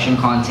production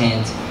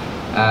content,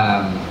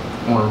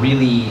 or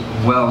really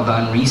well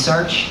done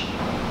research,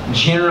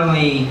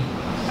 generally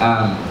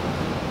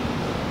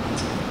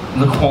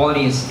the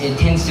quality it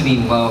tends to be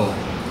low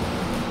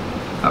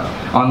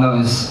on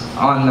those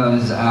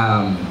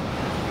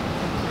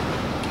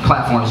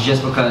platforms,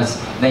 just because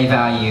they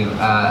value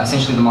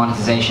essentially the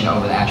monetization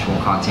over the actual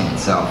content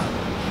itself.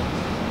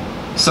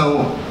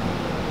 So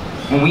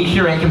when we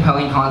curate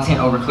compelling content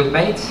over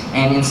clickbait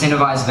and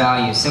incentivize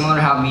value, similar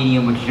to how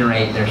Medium would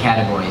curate their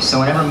categories. So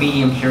whenever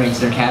Medium curates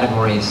their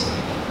categories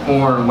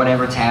or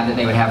whatever tab that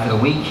they would have for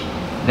the week,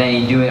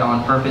 they do it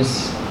on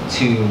purpose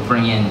to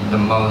bring in the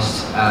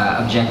most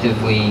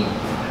objectively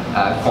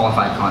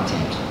qualified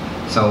content.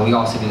 So we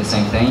also do the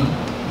same thing.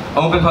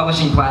 Open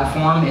publishing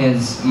platform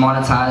is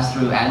monetized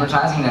through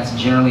advertising. That's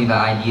generally the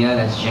idea.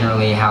 That's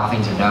generally how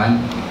things are done.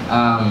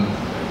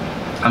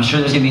 I'm sure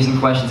there's going to be some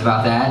questions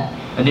about that.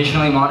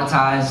 Additionally,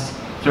 monetized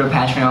through a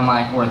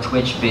Patreon-like or a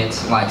Twitch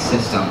bits-like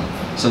system.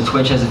 So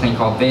Twitch has a thing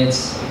called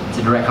bits. It's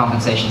a direct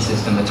compensation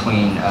system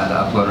between the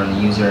uploader and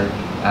the user.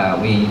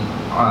 We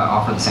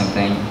offer the same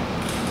thing.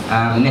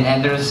 And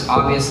then there's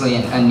obviously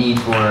a need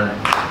for...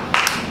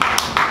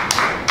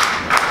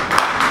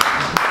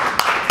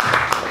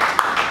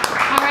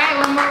 All right,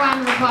 one more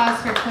round of applause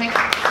for Click.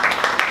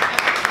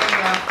 There we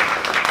go.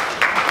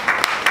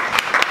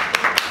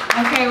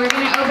 Okay, we're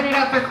going to open it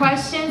up for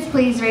questions.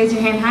 Please raise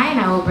your hand high and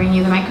I will bring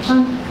you the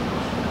microphone.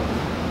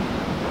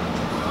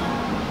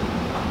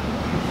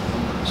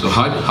 So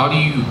how do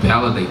you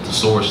validate the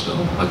source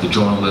though? Like the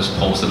journalist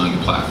posted on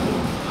your platform?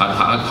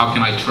 How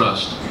can I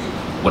trust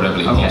whatever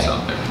they post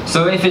out there?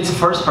 So if it's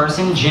first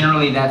person,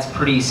 generally that's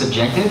pretty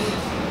subjective.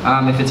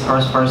 If it's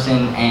first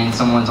person and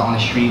someone's on the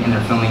street and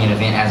they're filming an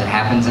event as it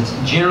happens, it's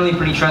generally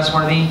pretty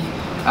trustworthy.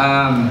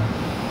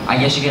 I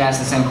guess you could ask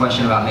the same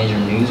question about major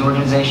news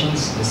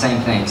organizations, the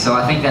same thing. So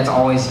I think that's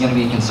always going to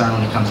be a concern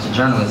when it comes to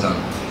journalism.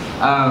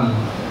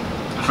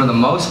 For the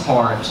most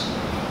part,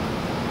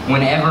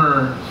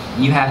 whenever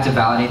you have to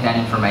validate that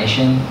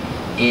information,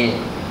 it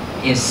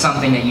is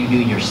something that you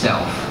do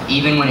yourself,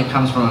 even when it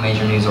comes from a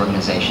major news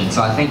organization.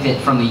 So I think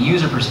that from the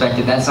user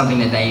perspective, that's something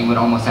that they would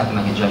almost have to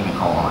make a judgment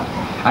call on.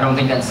 I don't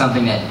think that's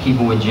something that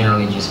people would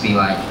generally just be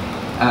like,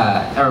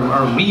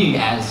 or we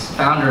as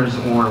founders,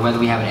 or whether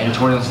we have an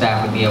editorial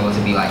staff, would be able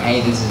to be like,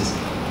 hey, this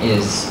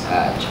is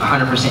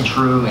 100%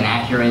 true and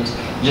accurate,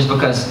 just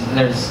because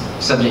there's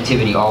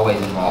subjectivity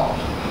always involved.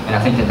 And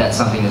I think that that's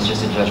something that's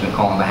just a judgment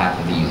call on behalf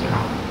of the user.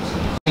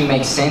 It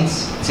makes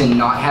sense to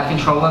not have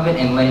control of it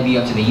and let it be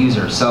up to the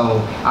user. So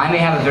I may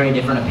have a very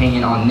different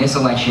opinion on this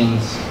election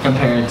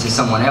compared to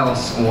someone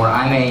else, or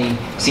I may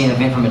see an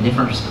event from a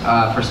different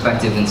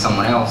perspective than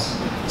someone else.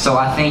 So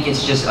I think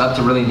it's just up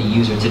to really the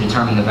user to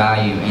determine the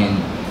value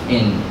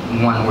in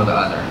one or the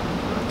other.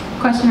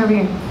 Question over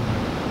here.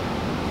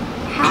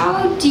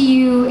 How do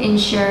you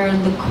ensure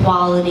the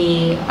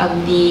quality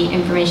of the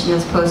information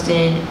that's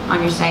posted on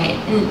your site?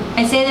 And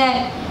I say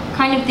that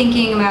kind of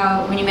thinking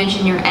about when you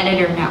mentioned your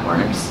editor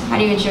networks. How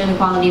do you ensure the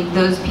quality of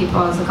those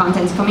people as the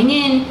content's coming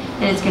in,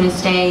 that it's going to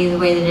stay the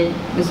way that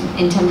it was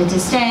intended to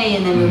stay,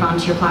 and then move on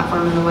to your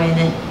platform in the way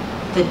that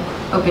the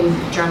open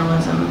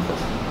journalism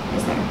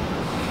is there?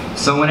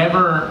 So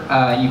whenever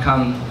you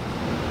come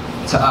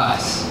to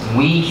us,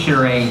 we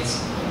curate,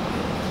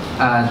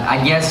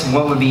 I guess,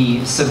 what would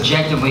be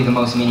subjectively the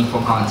most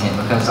meaningful content,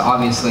 because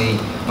obviously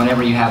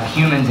whenever you have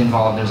humans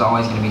involved, there's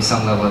always going to be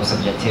some level of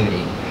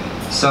subjectivity.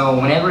 So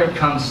whenever it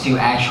comes to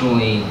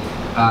actually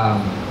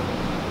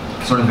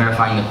sort of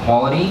verifying the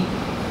quality,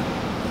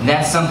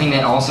 that's something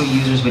that also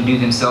users would do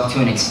themselves to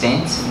an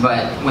extent,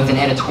 but with an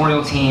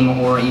editorial team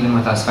or even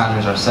with us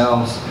founders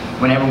ourselves,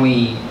 whenever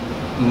we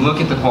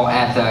look at the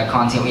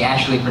content, we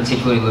actually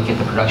particularly look at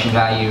the production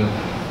value,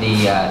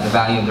 the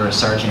value of the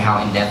research and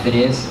how in-depth it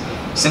is,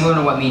 similar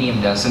to what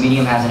Medium does. So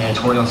Medium has an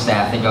editorial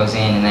staff that goes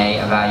in and they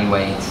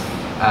evaluate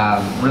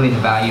really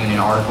the value in an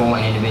article,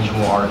 an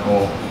individual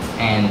article,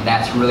 and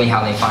that's really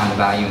how they find the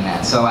value in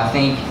that. So I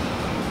think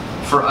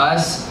for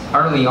us,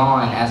 early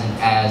on,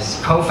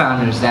 as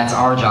co-founders, that's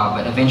our job,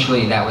 but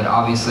eventually that would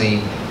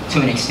obviously,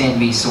 to an extent,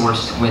 be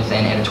sourced with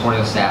an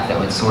editorial staff that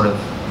would sort of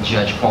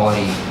judge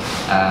quality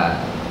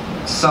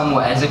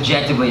somewhat as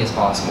objectively as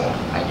possible,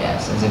 I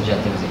guess, as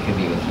objective as it could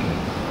be with you.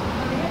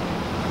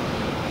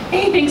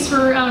 Hey, thanks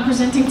for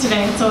presenting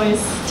today. It's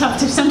always tough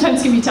to,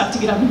 sometimes can be tough to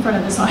get up in front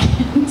of this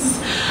audience.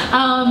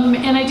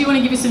 And I do want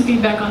to give you some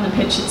feedback on the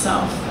pitch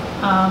itself.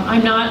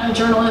 I'm not a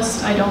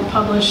journalist. I don't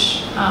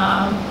publish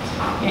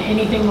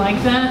anything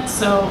like that,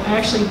 so I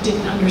actually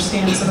didn't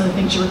understand some of the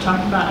things you were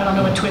talking about. I don't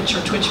know what Twitch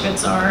or Twitch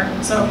bits are.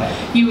 So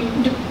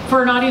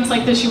for an audience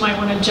like this, you might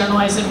want to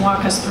generalize and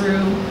walk us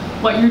through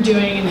what you're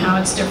doing and how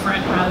it's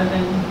different, rather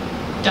than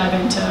dive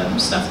into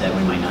stuff that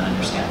we might not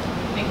understand.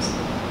 Thanks.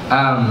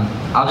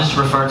 I'll just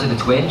refer to the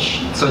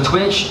Twitch. So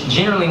Twitch,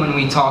 generally when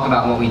we talk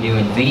about what we do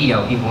in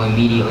video, people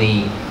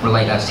immediately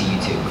relate us to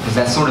YouTube, because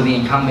that's sort of the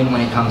incumbent when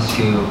it comes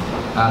to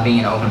being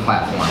an open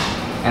platform.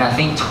 And I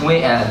think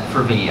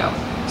for video.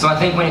 So I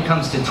think when it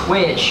comes to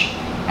Twitch,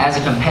 as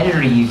a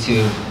competitor to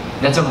YouTube,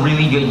 that's a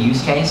really good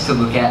use case to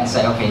look at and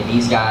say, okay,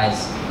 these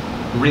guys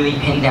really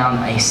pin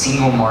down a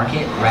single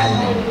market rather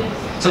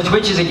than. So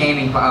Twitch is a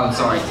gaming. Oh,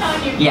 sorry.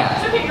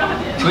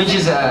 Yeah, Twitch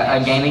is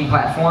a gaming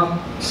platform.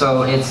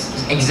 So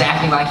it's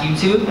exactly like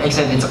YouTube,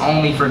 except it's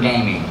only for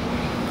gaming.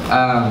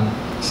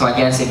 So I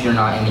guess if you're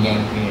not in the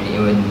gaming community, it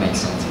wouldn't make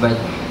sense. But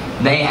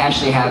they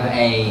actually have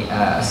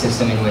a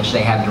system in which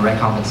they have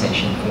direct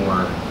compensation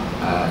for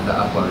the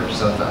uploaders.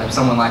 So if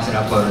someone likes an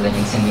uploader, they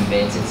can send them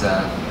bits. It's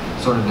a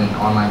sort of an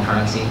online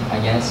currency, I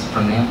guess,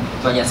 from them.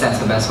 So I guess that's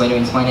the best way to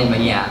explain it.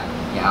 But yeah,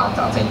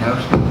 I'll take note.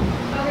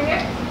 Over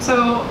here.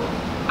 So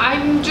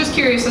I'm just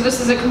curious. So this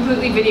is a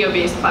completely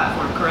video-based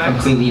platform, correct?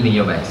 Completely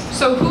video-based.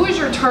 So who is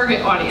your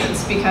target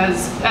audience?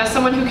 Because as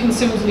someone who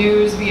consumes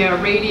news via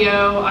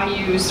radio, I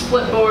use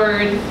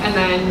Flipboard and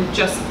then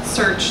just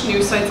search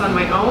news sites on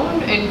my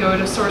own and go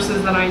to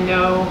sources that I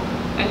know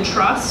and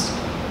trust.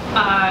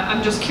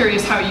 I'm just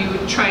curious how you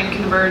would try and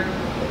convert.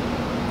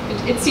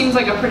 It seems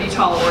like a pretty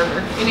tall order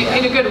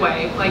in a good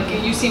way.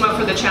 Like you seem up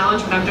for the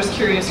challenge, but I'm just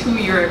curious who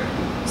you're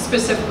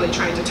specifically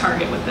trying to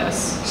target with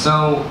this.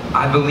 So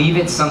I believe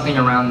it's something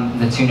around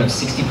the tune of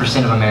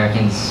 60% of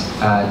Americans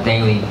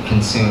daily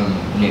consume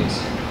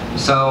news.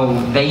 So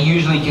they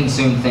usually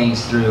consume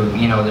things through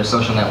their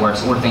social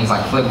networks or things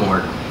like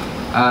Flipboard.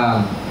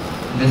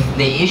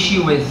 The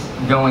issue with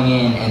going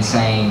in and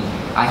saying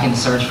I can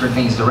search for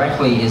things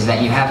directly is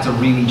that you have to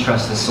really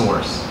trust the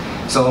source.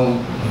 So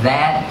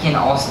that can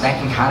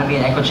kind of be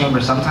an echo chamber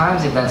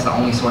sometimes if that's the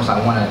only source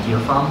I want to hear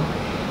from.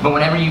 But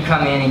whenever you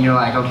come in and you're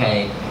like,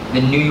 okay,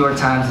 the New York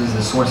Times is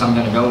the source I'm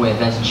going to go with,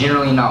 that's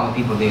generally not what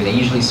people do. They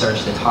usually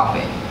search the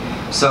topic.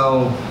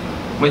 So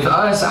with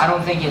us, I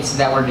don't think it's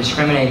that we're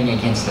discriminating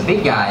against the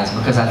big guys,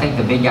 because I think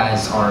the big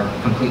guys are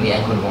completely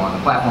equitable on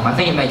the platform. I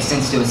think it makes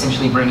sense to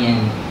essentially bring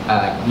in,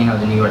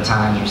 the New York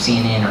Times or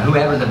CNN or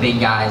whoever the big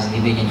guys and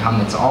the big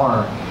incumbents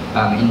are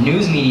in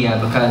news media,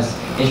 because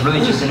it's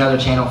really just another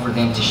channel for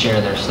them to share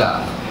their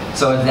stuff.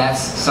 So if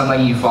that's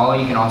somebody you follow,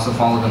 you can also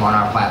follow them on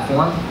our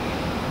platform.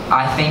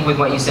 I think with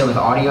what you said with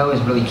audio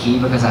is really key,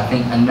 because I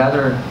think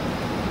another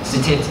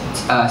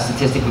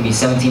statistic would be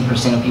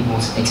 17% of people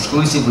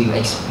exclusively,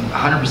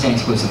 100%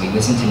 exclusively,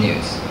 listen to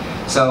news.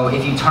 So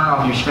if you turn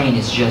off your screen,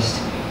 it's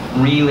just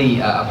really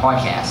a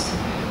podcast.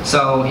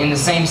 So in the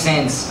same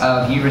sense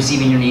of you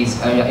receiving your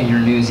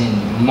news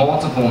in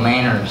multiple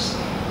manners,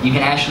 you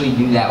can actually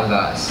do that with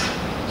us.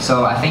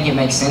 So I think it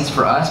makes sense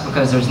for us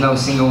because there's no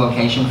single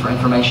location for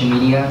information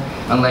media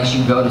unless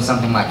you go to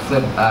something like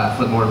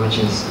Flipboard, which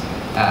is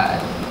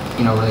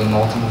really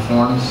multiple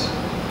forms.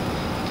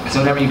 So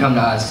whenever you come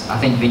to us, I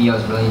think video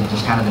is really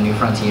just kind of the new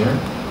frontier.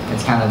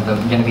 It's kind of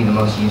going to be the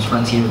most used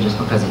frontier just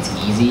because it's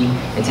easy.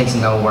 It takes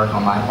no work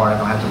on my part. I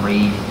don't have to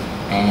read.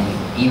 And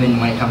even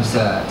when it comes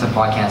to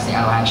podcasting,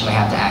 I don't actually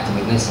have to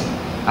actively listen.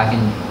 I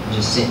can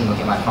just sit and look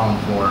at my phone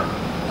for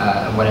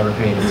whatever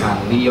period of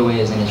time the video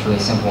is, and it's really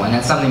simple. And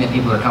that's something that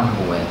people are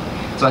comfortable with.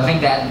 So I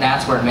think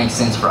that's where it makes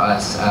sense for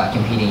us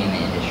competing in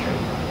the industry.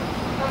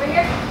 Over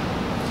here.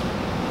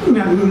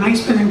 Yeah,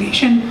 nice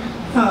presentation.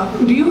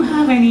 Do you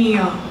have any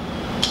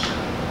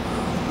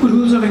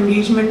rules of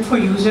engagement for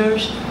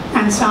users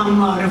and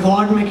some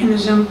reward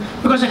mechanism?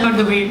 Because I heard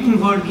the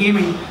word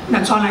gaming,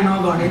 that's all I know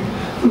about it.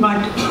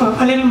 But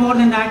a little more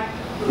than that,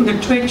 the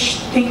Twitch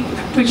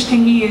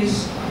thingy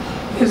is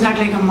that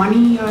like a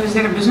money, or is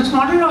there a business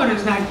model, or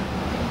is that,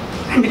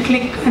 and a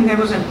click, and there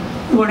was a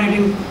word I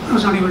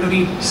was not able to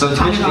read. So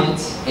Twitch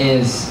Bits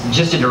is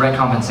just a direct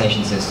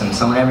compensation system.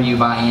 So whenever you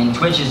buy in,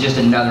 Twitch is just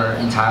another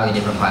entirely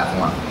different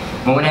platform.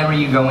 But whenever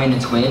you go into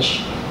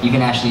Twitch, you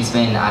can actually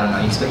spend, I don't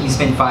know, you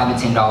spend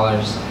 $5 to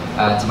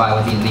 $10 to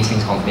buy these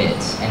things called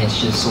bits, and it's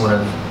just sort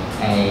of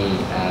a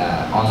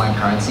online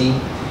currency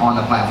on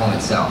the platform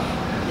itself.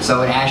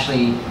 So it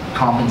actually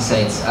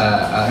compensates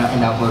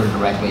an uploader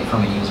directly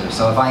from a user.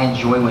 So if I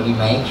enjoy what you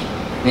make,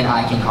 then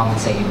I can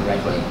compensate you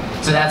directly.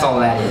 So that's all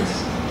that is.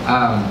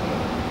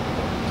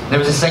 There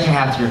was a second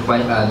half to your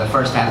question, the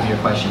first half of your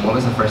question. What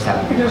was the first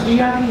half of your question? Do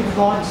you have any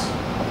rewards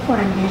for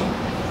engagement?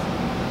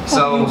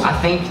 So I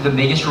think the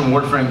biggest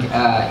reward for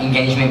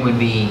engagement would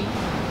be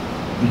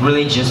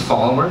really just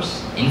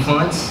followers,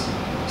 influence.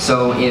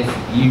 So if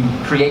you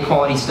create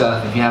quality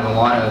stuff, if you have a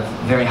lot of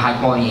very high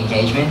quality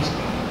engagement,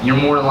 you're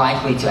more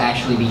likely to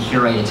actually be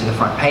curated to the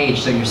front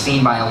page, so you're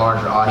seen by a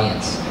larger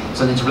audience.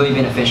 So that's really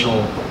beneficial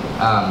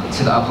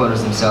to the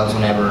uploaders themselves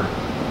whenever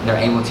they're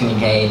able to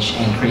engage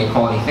and create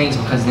quality things,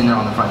 because then they're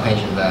on the front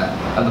page of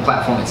the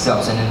platform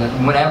itself. So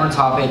then whatever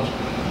topic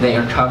they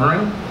are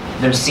covering,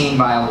 they're seen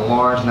by a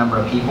large number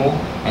of people,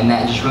 and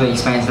that just really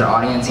expands their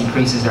audience,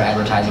 increases their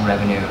advertising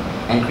revenue,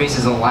 and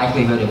increases the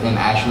likelihood of them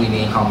actually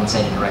being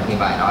compensated directly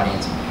by an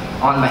audience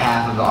on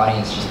behalf of the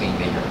audience just being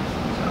bigger.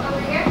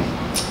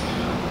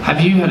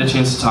 Have you had a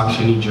chance to talk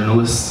to any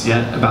journalists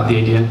yet about the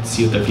idea, to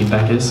see what their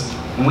feedback is?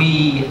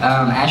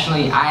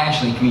 I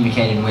actually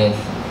communicated with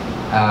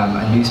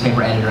a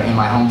newspaper editor in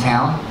my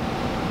hometown.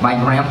 My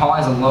grandpa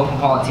is a local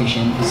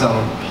politician, so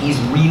he's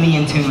really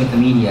in tune with the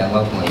media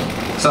locally.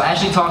 So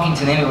actually talking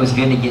to them, it was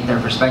good to get their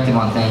perspective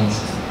on things.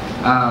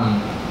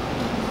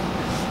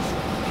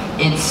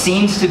 It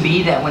seems to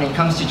be that when it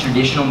comes to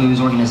traditional news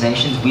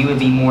organizations, we would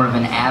be more of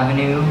an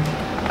avenue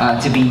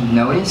to be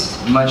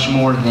noticed, much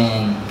more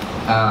than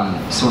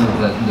sort of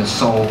the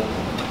sole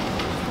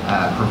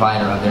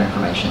provider of their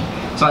information.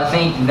 So I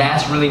think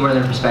that's really where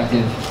their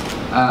perspective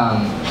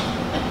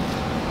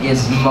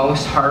is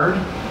most heard,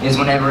 is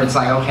whenever it's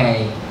like,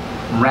 okay,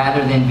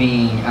 rather than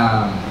being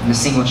the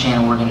single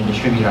channel we're going to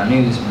distribute our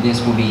news,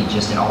 this will be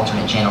just an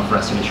alternate channel for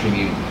us to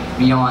distribute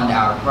beyond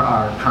our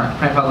current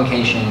print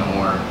publication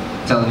or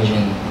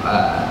television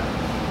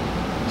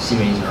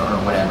series or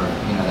whatever,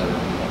 you know, that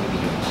we'd be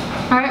doing.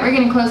 All right, we're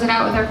going to close it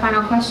out with our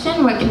final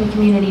question. What can the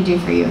community do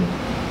for you?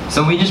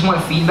 So we just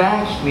want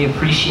feedback. We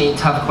appreciate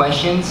tough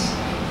questions.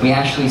 We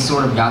actually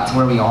sort of got to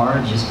where we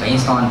are just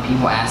based on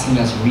people asking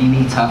us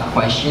really tough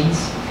questions.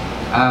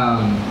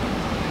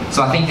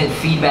 So I think that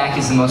feedback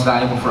is the most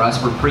valuable for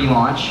us. We're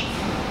pre-launch,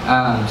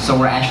 so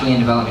we're actually in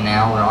development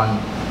now. We're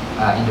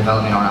in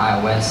development on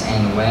iOS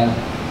and the web.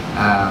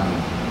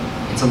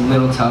 It's a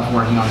little tough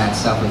working on that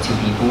stuff with 2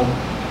 people.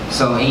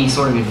 So any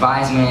sort of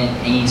advisement,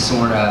 any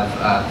sort of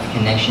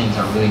connections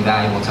are really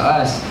valuable to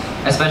us,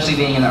 especially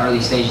being in the early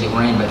stage that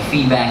we're in, but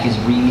feedback is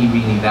really,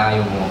 really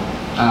valuable.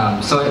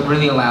 So it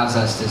really allows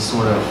us to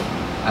sort of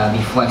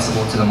be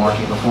flexible to the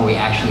market before we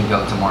actually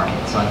go to market.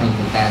 So I think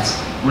that that's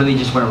really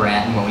just where we're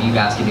at, and what you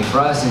guys can do for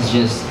us is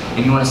just,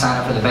 if you want to sign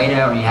up for the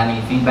beta or you have any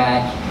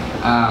feedback,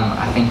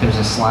 I think there's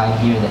a slide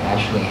here that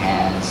actually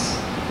has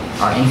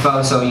our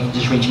info, so you can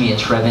just reach me at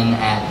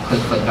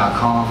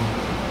trevin@cliqflik.com,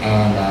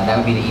 and that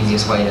would be the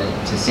easiest way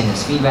to send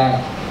us feedback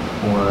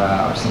or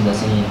send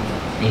us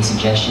any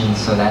suggestions.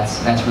 So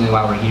that's really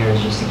why we're here,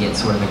 is just to get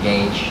sort of a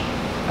gauge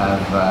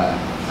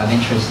of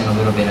interest and a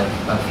little bit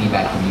of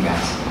feedback from you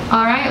guys.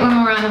 All right, one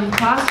more round of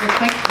applause for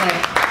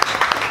CliqFlik.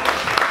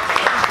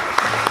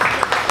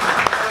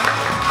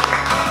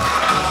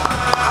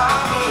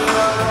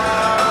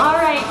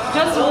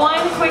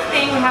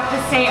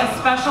 To say a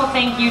special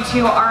thank you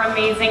to our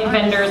amazing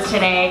vendors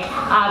today.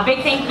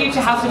 Big thank you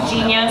to House of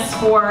Genius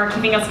for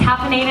keeping us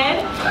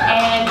caffeinated,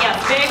 and yes,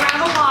 big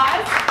round of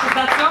applause, because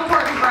that's so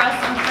important for us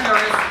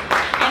entrepreneurs.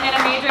 And then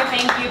a major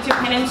thank you to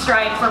Pin and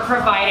Stripe for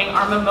providing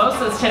our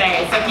mimosas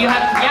today. So if you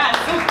have, yes,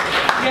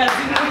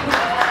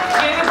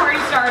 getting the party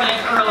started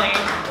early.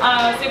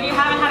 So if you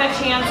haven't had a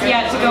chance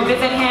yet to go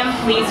visit him,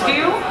 please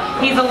do.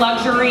 He's a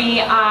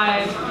luxury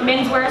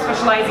menswear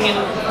specializing in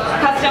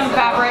custom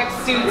fabrics,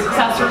 suits,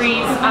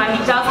 accessories.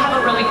 He does have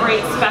a really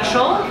great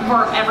special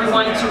for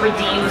everyone to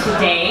redeem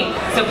today.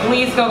 So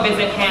please go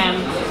visit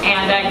him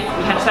and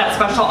catch that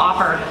special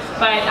offer.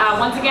 But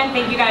once again,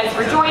 thank you guys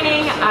for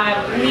joining.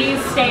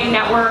 Please stay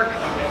network,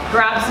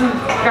 grab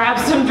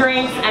some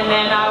drinks, and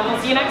then we'll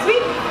see you next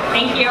week.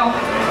 Thank you.